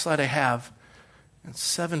the last slide I have. It's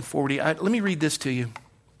 7:40. Let me read this to you.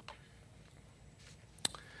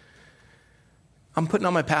 I'm putting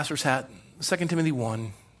on my pastor's hat, 2 Timothy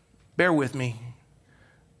 1. Bear with me.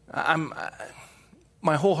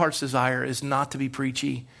 My whole heart's desire is not to be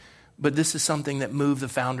preachy, but this is something that moved the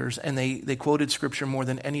founders, and they quoted scripture more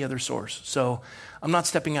than any other source. So I'm not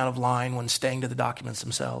stepping out of line when staying to the documents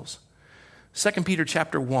themselves. 2 Peter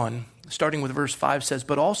chapter 1, starting with verse 5 says,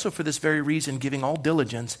 "But also for this very reason, giving all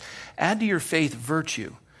diligence, add to your faith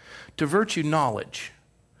virtue, to virtue knowledge,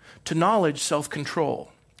 to knowledge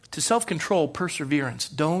self-control, to self-control perseverance."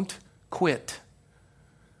 Don't quit.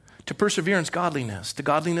 "To perseverance godliness, to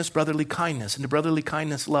godliness brotherly kindness, and to brotherly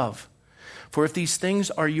kindness love. For if these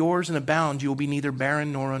things are yours and abound, you will be neither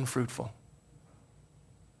barren nor unfruitful.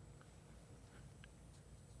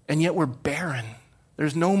 And yet we're barren.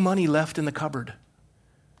 There's no money left in the cupboard.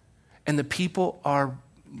 And the people are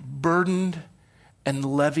burdened and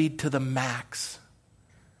levied to the max.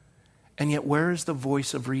 And yet where is the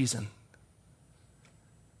voice of reason?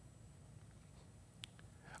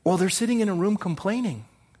 Well, they're sitting in a room complaining.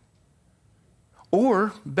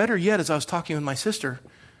 Or, better yet, as I was talking with my sister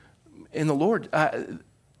in the Lord,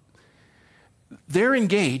 they're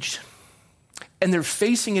engaged and they're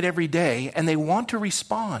facing it every day and they want to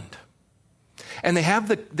respond. And they have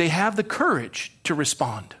the courage to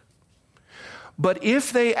respond. But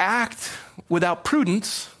if they act without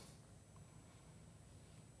prudence,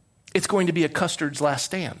 it's going to be a Custer's last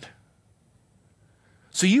stand.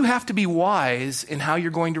 So you have to be wise in how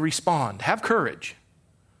you're going to respond. Have courage.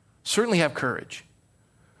 Certainly have courage.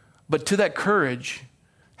 But to that courage,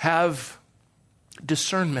 have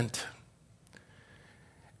discernment.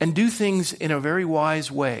 And do things in a very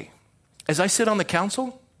wise way. As I sit on the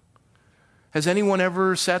council, has anyone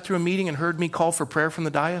ever sat through a meeting and heard me call for prayer from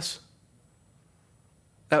the dais?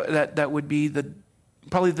 That would be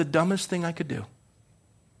probably the dumbest thing I could do.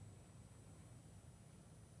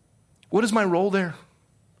 What is my role there?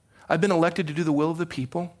 I've been elected to do the will of the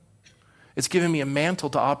people. It's given me a mantle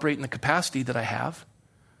to operate in the capacity that I have.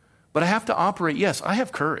 But I have to operate, yes, I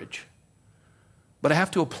have courage. But I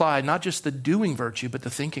have to apply not just the doing virtue, but the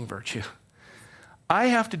thinking virtue. I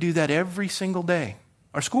have to do that every single day.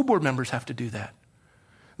 Our school board members have to do that.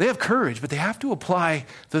 They have courage, but they have to apply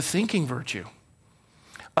the thinking virtue.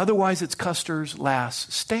 Otherwise, it's Custer's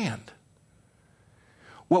last stand.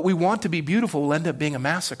 What we want to be beautiful will end up being a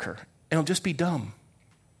massacre. And it'll just be dumb.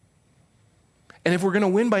 And if we're going to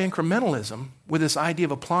win by incrementalism, with this idea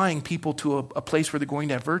of applying people to a place where they're going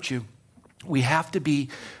to have virtue, we have to be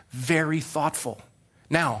very thoughtful.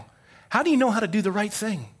 Now, how do you know how to do the right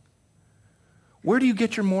thing? Where do you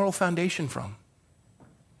get your moral foundation from?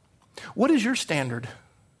 What is your standard?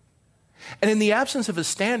 And in the absence of a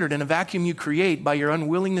standard and a vacuum you create by your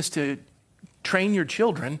unwillingness to train your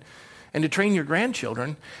children and to train your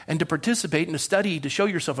grandchildren and to participate and to study, to show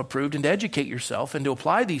yourself approved and to educate yourself and to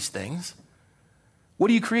apply these things, what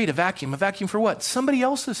do you create? A vacuum. A vacuum for what? Somebody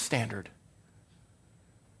else's standard.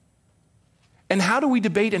 And how do we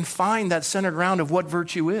debate and find that center ground of what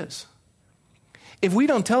virtue is? If we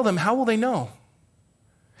don't tell them, how will they know?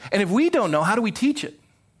 And if we don't know, how do we teach it?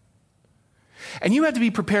 And you have to be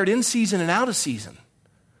prepared in season and out of season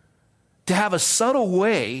to have a subtle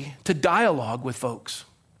way to dialogue with folks.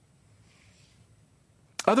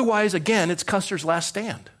 Otherwise, again, it's Custer's last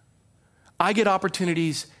stand. I get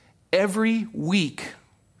opportunities every week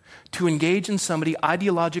to engage in somebody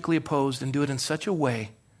ideologically opposed and do it in such a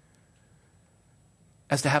way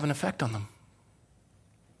as to have an effect on them.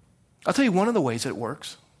 I'll tell you one of the ways that it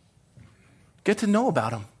works. Get to know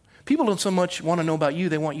about them. People don't so much want to know about you,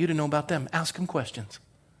 they want you to know about them. Ask them questions.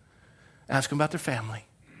 Ask them about their family.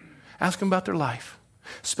 Ask them about their life.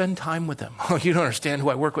 Spend time with them. Oh, you don't understand who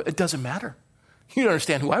I work with. It doesn't matter. You don't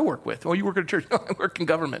understand who I work with. Oh, you work at a church. No, I work in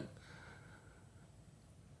government.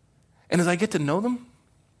 And as I get to know them,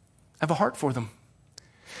 I have a heart for them.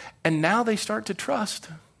 And now they start to trust,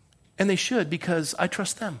 and they should, because I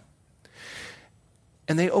trust them.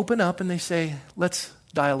 And they open up and they say, let's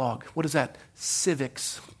dialogue. What is that?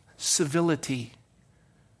 Civics, civility.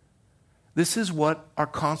 This is what our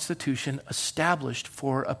Constitution established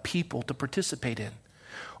for a people to participate in.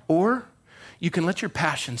 Or you can let your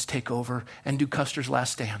passions take over and do Custer's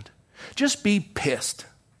last stand. Just be pissed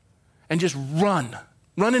and just run.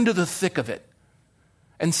 Run into the thick of it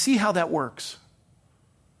and see how that works.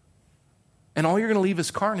 And all you're going to leave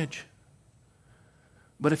is carnage.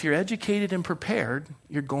 But if you're educated and prepared,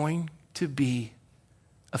 you're going to be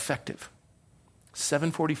effective.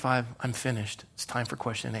 7:45, I'm finished. It's time for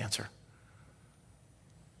question and answer.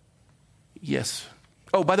 Yes.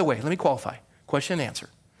 Oh, by the way, let me qualify. Question and answer.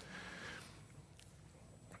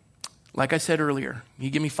 Like I said earlier, you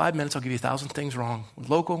give me 5 minutes, I'll give you 1,000 things wrong with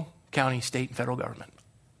local, county, state, and federal government.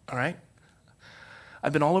 All right?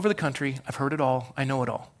 I've been all over the country. I've heard it all. I know it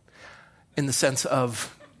all. In the sense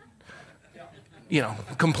of,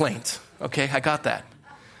 complaints. Okay? I got that.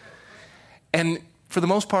 And for the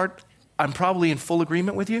most part, I'm probably in full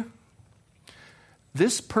agreement with you.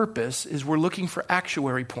 This purpose is we're looking for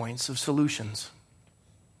actuary points of solutions.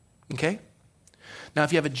 Okay? Now,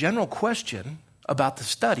 if you have a general question about the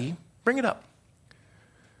study, bring it up.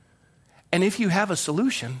 And if you have a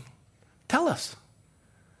solution, tell us.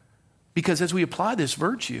 Because as we apply this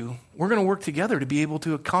virtue, we're going to work together to be able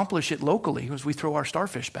to accomplish it locally as we throw our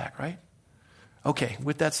starfish back, right? Okay,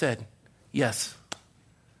 with that said, Yes.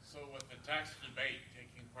 So with the tax debate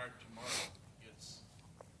taking part tomorrow, it's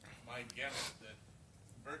my guess that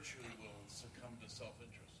virtue will succumb to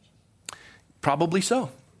self-interest. Probably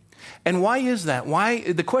so. And why is that? Why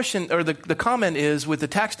the question or the comment is, with the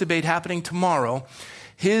tax debate happening tomorrow,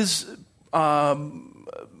 his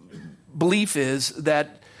belief is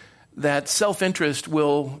that self-interest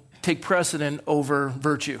will take precedent over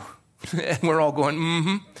virtue. And we're all going,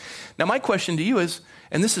 mm-hmm. Now my question to you is,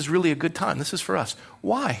 and this is really a good time, this is for us,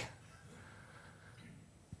 why?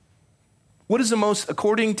 What is the most,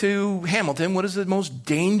 according to Hamilton, what is the most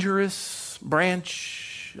dangerous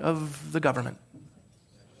branch of the government?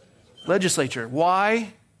 Legislature.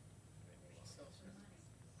 Why?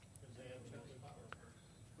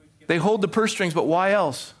 They hold the purse strings, but why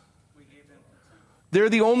else? They're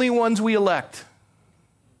the only ones we elect.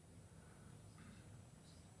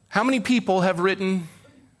 How many people have written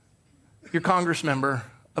your Congress member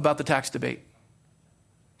about the tax debate?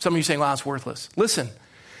 Some of you saying, well, it's worthless. Listen,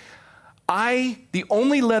 the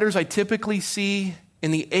only letters I typically see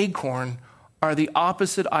in the Acorn are the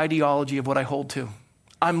opposite ideology of what I hold to.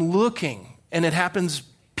 I'm looking, and it happens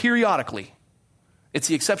periodically. It's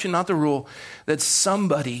the exception, not the rule, that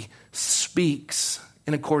somebody speaks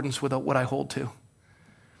in accordance with what I hold to.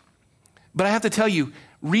 But I have to tell you,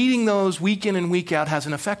 reading those week in and week out has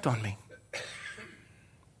an effect on me.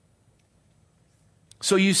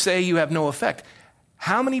 So you say you have no effect.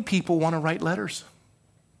 How many people want to write letters?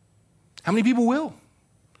 How many people will?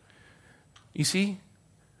 You see?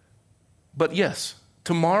 But yes,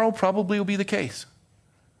 tomorrow probably will be the case.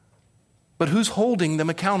 But who's holding them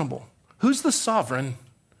accountable? Who's the sovereign?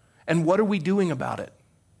 And what are we doing about it?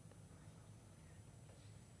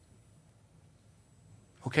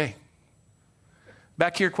 Okay.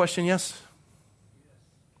 Back here, question, yes?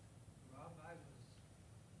 Rob, I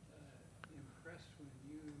was impressed when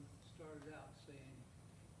you started out saying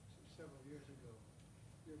several years ago,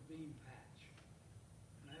 your bean patch.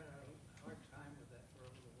 And I had a hard time with that for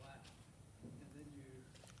a little while. And then you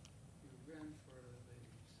ran for the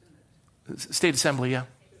Senate. State Assembly, yeah.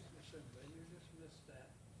 Assembly, and you just missed that.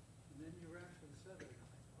 And then you ran for the Senate. And I'm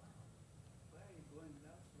like, wow, why are you going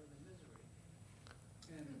out for the misery?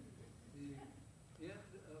 And the end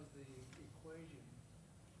of the equation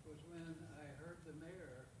was when I heard the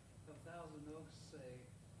mayor of Thousand Oaks say,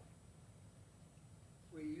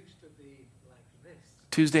 we used to be like this.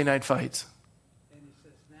 Tuesday night fights. And he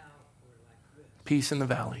says, now we're like this. Peace in the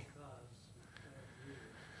valley. Because of you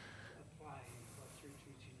applying what you're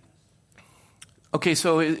teaching us. Okay,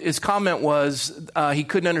 so his comment was he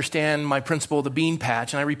couldn't understand my principle of the bean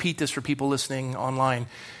patch. And I repeat this for people listening online.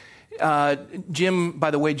 Jim,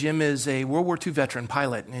 by the way, Jim is a World War II veteran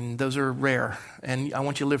pilot, and those are rare. And I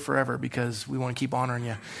want you to live forever because we want to keep honoring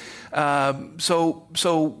you.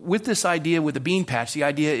 So with this idea with the bean patch, the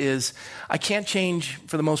idea is I can't change,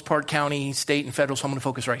 for the most part, county, state, and federal, so I'm going to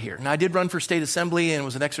focus right here. Now, I did run for state assembly, and it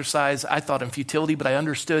was an exercise, I thought, in futility, but I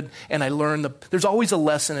understood, and I learned there's always a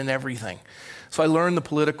lesson in everything. So I learned the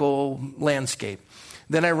political landscape.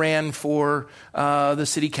 Then I ran for the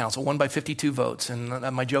city council, won by 52 votes. And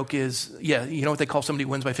my joke is, yeah, you know what they call somebody who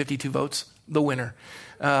wins by 52 votes? The winner.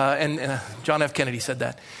 And John F. Kennedy said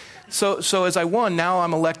that. So as I won, now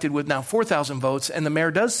I'm elected with now 4,000 votes, and the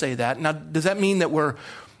mayor does say that. Now, does that mean that we're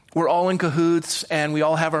all in cahoots and we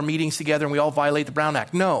all have our meetings together and we all violate the Brown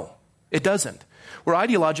Act? No, it doesn't. We're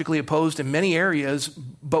ideologically opposed in many areas,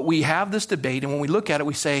 but we have this debate, and when we look at it,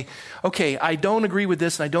 we say, okay, I don't agree with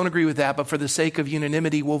this and I don't agree with that, but for the sake of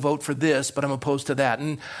unanimity, we'll vote for this, but I'm opposed to that.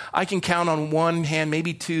 And I can count on one hand,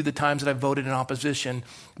 maybe two, the times that I've voted in opposition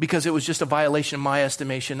because it was just a violation in my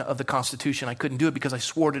estimation of the Constitution. I couldn't do it because I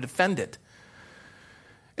swore to defend it.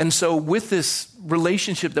 And so with this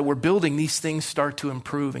relationship that we're building, these things start to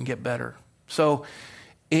improve and get better. So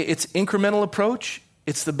it's incremental approach.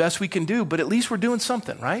 It's the best we can do, but at least we're doing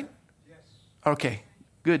something, right? Yes. Okay,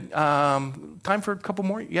 good. Time for a couple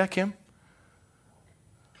more? Yeah, Kim?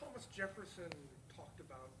 Thomas Jefferson talked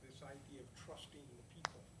about this idea of trusting the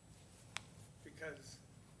people because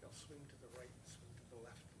they'll swing to the right, swing to the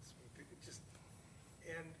left,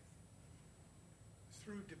 and and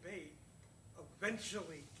through debate,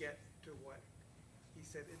 eventually get to what he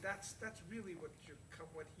said. And that's really what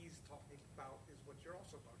he's talking about is what you're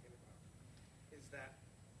also talking about. Is that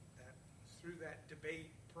through that debate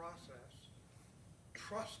process,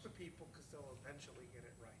 trust the people because they'll eventually get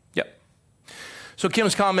it right. Yep. So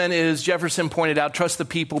Kim's comment is Jefferson pointed out, trust the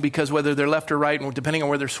people because whether they're left or right, and depending on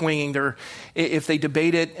where they're swinging, if they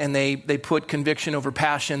debate it and they put conviction over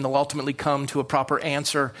passion, they'll ultimately come to a proper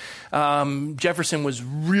answer. Jefferson was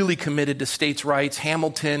really committed to states' rights.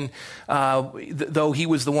 Hamilton, though he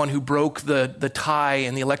was the one who broke the tie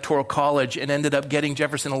in the Electoral College and ended up getting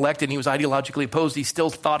Jefferson elected, and he was ideologically opposed, he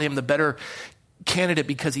still thought him the better candidate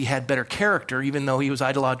because he had better character, even though he was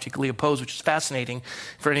ideologically opposed, which is fascinating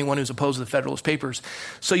for anyone who's opposed to the Federalist Papers.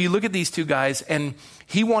 So you look at these two guys, and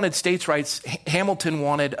he wanted states' rights. Hamilton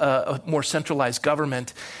wanted a more centralized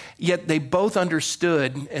government. Yet they both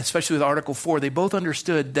understood, especially with Article 4, they both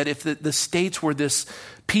understood that if the states were this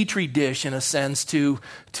petri dish, in a sense, to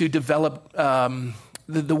develop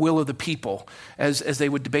the will of the people as they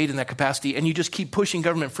would debate in that capacity, and you just keep pushing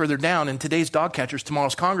government further down, and today's dog catcher is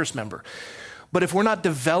tomorrow's Congress member. But if we're not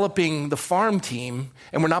developing the farm team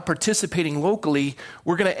and we're not participating locally,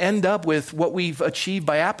 we're going to end up with what we've achieved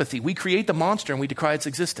by apathy. We create the monster and we decry its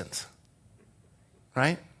existence.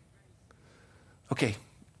 Right? Okay.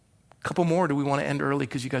 A couple more. Do we want to end early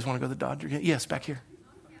because you guys want to go to the Dodger game? Yes, back here.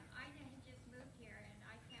 Yeah, I had just moved here and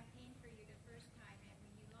I campaigned for you the first time, and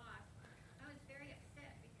when you lost, I was very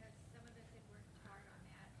upset because some of us had worked hard on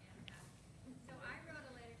that. And so I wrote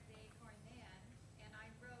a letter to the Acorn then, and I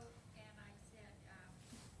wrote and I said,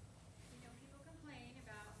 people complain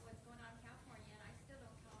about what's going on in California, and I still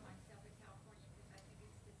don't call myself a Californian because I think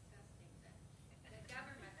it's disgusting that the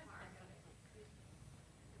government part of it,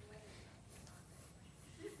 the weather's not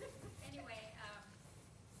anyway,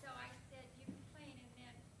 so I said, you complain, and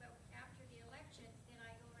then, but after the elections, then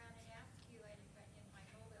I go around and ask you in my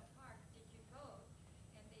Mobile Park, did you vote?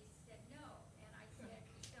 And they said no. And I said,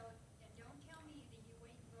 so, and don't tell me that you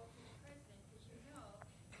wait and vote for the president, because you know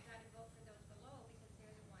you got to vote for those below because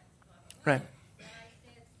they're the ones blah, blah, blah. Right. And I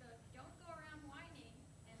said, so don't go around whining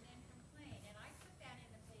and then complain. And I put that in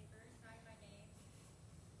the paper, signed my name.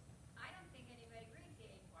 I don't think anybody reads the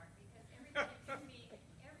Acorn because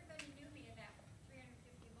everybody knew me in that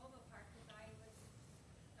 350 Mobile Park because I was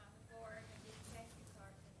on the board and did thank you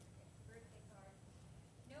cards and birthday cards.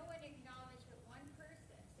 No one acknowledged, but one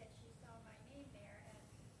person said she saw my name there, and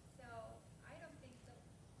so I don't think so.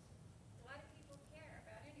 A lot of people care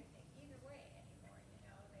about anything either way anymore.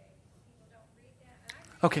 People don't read that. And I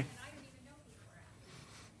read Okay. it, and I don't even know people are out.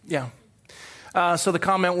 Yeah. So the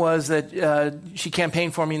comment was that she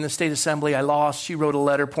campaigned for me in the state assembly. I lost. She wrote a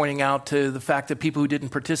letter pointing out to the fact that people who didn't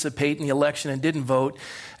participate in the election and didn't vote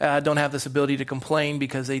don't have this ability to complain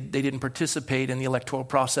because they didn't participate in the electoral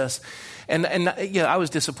process. And I was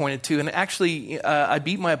disappointed too. And actually, I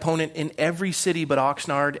beat my opponent in every city but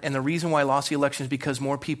Oxnard. And the reason why I lost the election is because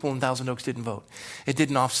more people in Thousand Oaks didn't vote. It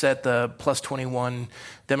didn't offset the plus 21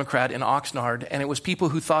 Democrat in Oxnard. And it was people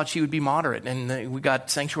who thought she would be moderate. And we got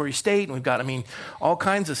sanctuary state, and we've got, all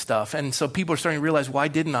kinds of stuff. And so people are starting to realize, why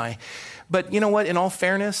didn't I? But you know what? In all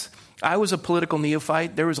fairness, I was a political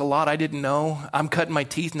neophyte. There was a lot I didn't know. I'm cutting my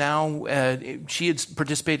teeth now. She had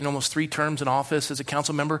participated in almost 3 terms in office as a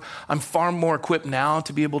council member. I'm far more equipped now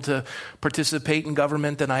to be able to participate in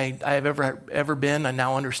government than I have ever been. I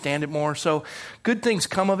now understand it more. So good things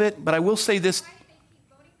come of it. But I will say this. Why do they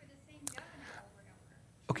keep voting for the same governor over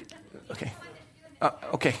and over?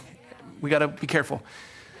 Okay. Okay. We got to be careful.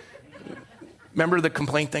 Remember the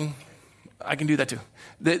complaint thing? I can do that too.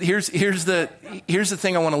 Here's the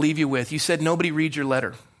thing I want to leave you with. You said nobody reads your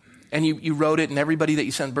letter. And you wrote it, and everybody that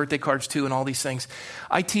you sent birthday cards to and all these things.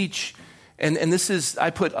 I teach, and I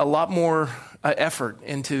put a lot more effort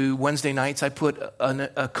into Wednesday nights. I put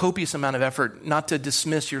a copious amount of effort, not to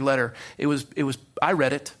dismiss your letter. I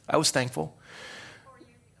read it. I was thankful. 4 years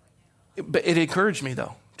ago now. But it encouraged me,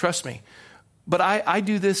 though. Trust me. But I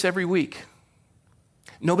do this every week.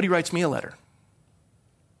 Nobody writes me a letter.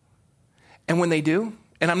 And when they do,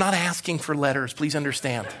 and I'm not asking for letters, please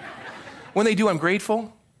understand. When they do, I'm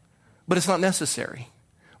grateful, but it's not necessary.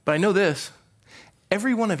 But I know this,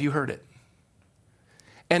 every one of you heard it.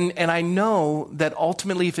 And I know that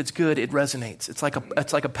ultimately, if it's good, it resonates. It's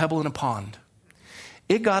like a pebble in a pond.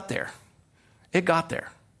 It got there. It got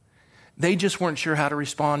there. They just weren't sure how to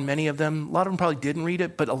respond, many of them. A lot of them probably didn't read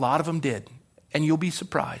it, but a lot of them did. And you'll be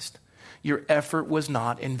surprised. Your effort was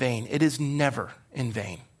not in vain. It is never in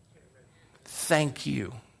vain. Thank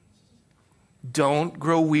you. Don't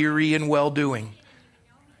grow weary in well-doing.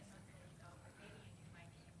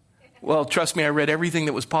 Well, trust me, I read everything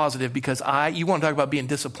that was positive because you want to talk about being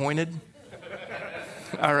disappointed?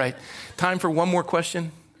 All right. Time for one more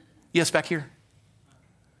question. Yes, back here.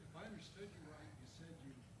 If I understood you right, you said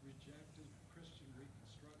you rejected Christian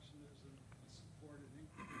Reconstructionism and supported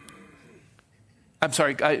incrementalism. I'm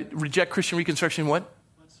sorry, I reject Christian Reconstruction what?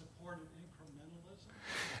 But supported incrementalism.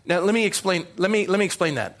 Now, let me explain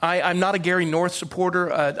that. I'm not a Gary North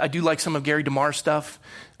supporter. I do like some of Gary DeMar's stuff.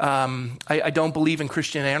 I don't believe in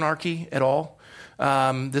Christian anarchy at all.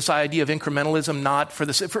 This idea of incrementalism, not for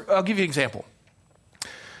this. I'll give you an example.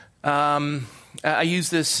 I use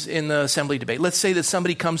this in the assembly debate. Let's say that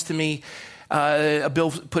somebody comes to me, a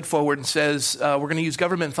bill put forward and says, we're going to use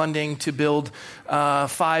government funding to build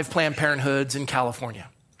 5 Planned Parenthoods in California.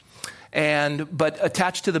 But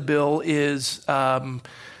attached to the bill is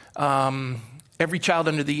every child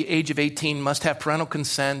under the age of 18 must have parental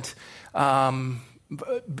consent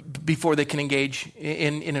before they can engage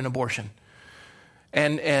in an abortion.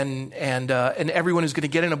 And everyone who's going to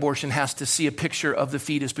get an abortion has to see a picture of the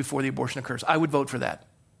fetus before the abortion occurs. I would vote for that.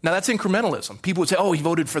 Now, that's incrementalism. People would say, oh, he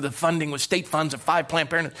voted for the funding with state funds of 5 Planned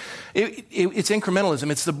Parenthood. It's incrementalism.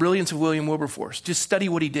 It's the brilliance of William Wilberforce. Just study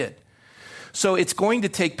what he did. So it's going to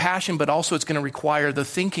take passion, but also it's going to require the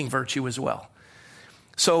thinking virtue as well.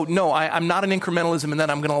 So no, I'm not an incrementalism in that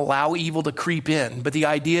I'm going to allow evil to creep in. But the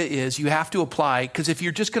idea is you have to apply, because if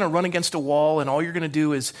you're just going to run against a wall and all you're going to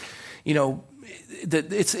do is,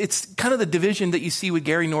 it's kind of the division that you see with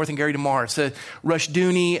Gary North and Gary DeMar. It's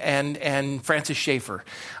Rushdoony and Francis Schaeffer.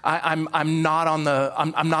 I'm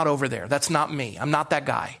not over there. That's not me. I'm not that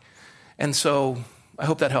guy. And so I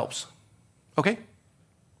hope that helps. Okay?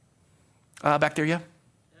 Back there, yeah?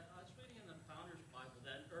 I was reading in the Founders Bible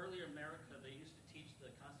that in early America they used to teach the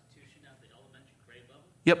Constitution at the elementary grade level.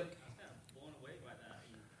 Yep. I was kind of blown away by that.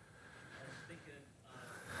 I was thinking, are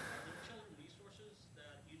there children resources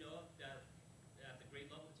that you know of that at the grade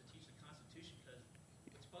level to teach the Constitution? Because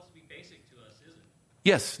it's supposed to be basic to us, isn't it?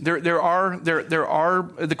 Yes, there are.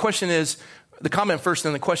 The question is, the comment first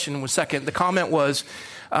and the question was second. The comment was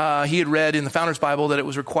he had read in the Founders Bible that it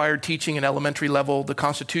was required teaching at elementary level the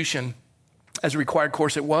Constitution as a required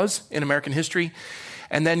course. It was in American history.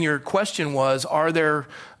 And then your question was, are there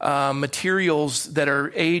materials that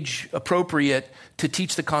are age appropriate to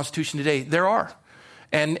teach the Constitution today? There are,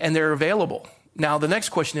 and they're available. Now, the next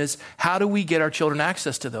question is, how do we get our children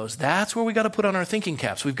access to those? That's where we got to put on our thinking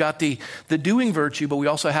caps. We've got the doing virtue, but we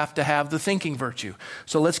also have to have the thinking virtue.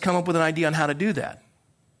 So let's come up with an idea on how to do that,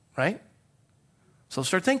 right? So let's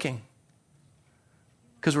start thinking.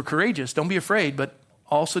 Because we're courageous. Don't be afraid, but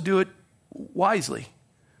also do it wisely.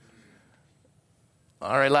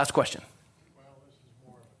 All right, last question. Well, this is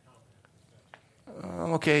more of a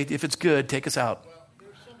comment. Okay, if it's good, take us out. Well,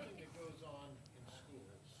 there's something that goes on in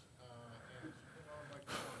schools, and it's put on by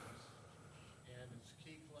clubs, and it's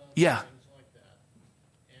key clubs, Yeah. and things like that.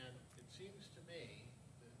 And it seems to me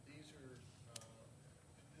that this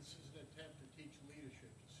is an attempt to teach leadership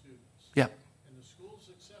to students. Yeah. And the schools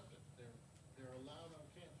accept it. They're allowed on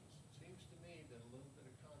campus. It seems to me that a little bit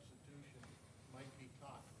of Constitution might be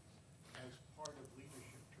taught as part of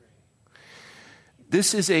leadership training.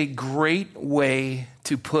 This is a great way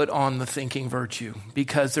to put on the thinking virtue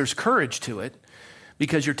because there's courage to it,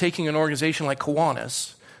 because you're taking an organization like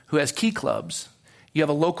Kiwanis, who has key clubs. You have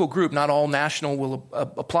a local group, not all national will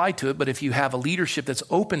apply to it, but if you have a leadership that's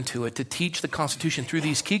open to it to teach the Constitution through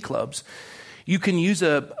these key clubs, you can use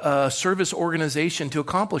a service organization to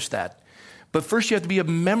accomplish that. But first you have to be a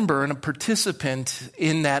member and a participant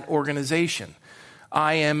in that organization.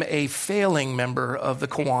 I am a failing member of the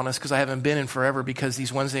Kiwanis because I haven't been in forever because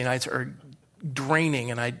these Wednesday nights are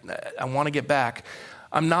draining and I want to get back.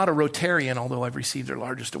 I'm not a Rotarian, although I've received their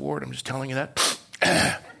largest award. I'm just telling you that.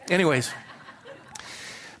 Anyways.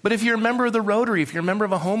 But if you're a member of the Rotary, if you're a member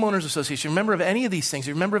of a homeowners association, a member of any of these things,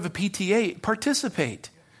 you're a member of a PTA, participate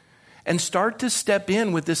and start to step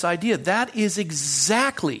in with this idea. That is the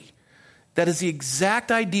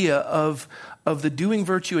exact idea of the doing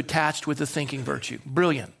virtue attached with the thinking virtue.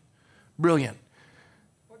 Brilliant. Brilliant.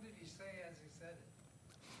 What did he say as he said it?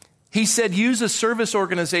 He said use a service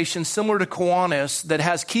organization similar to Kiwanis that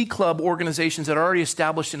has key club organizations that are already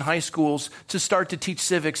established in high schools to start to teach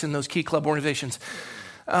civics in those key club organizations.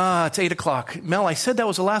 It's 8:00. Mel, I said that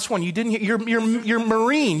was the last one. You didn't. You're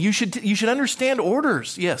Marine. You should understand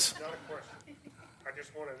orders. Yes. Not a question. I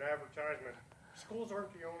just want an advertisement. Schools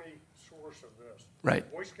aren't the only source of this. Right.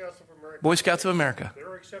 Boy Scouts of America. Boy Scouts of America.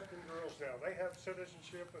 They're accepting girls now. They have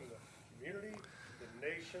citizenship in the community, the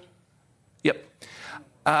nation. Yep.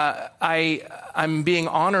 I'm being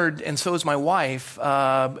honored, and so is my wife,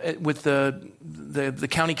 with the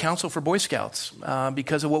county council for Boy Scouts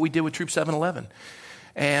because of what we did with Troop 711.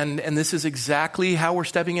 And this is exactly how we're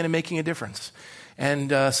stepping in and making a difference.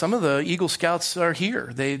 And some of the Eagle Scouts are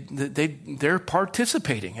here. They're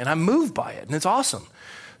participating, and I'm moved by it, and it's awesome.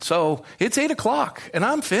 So it's 8:00, and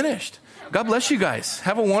I'm finished. God bless you guys.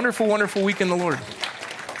 Have a wonderful, wonderful week in the Lord.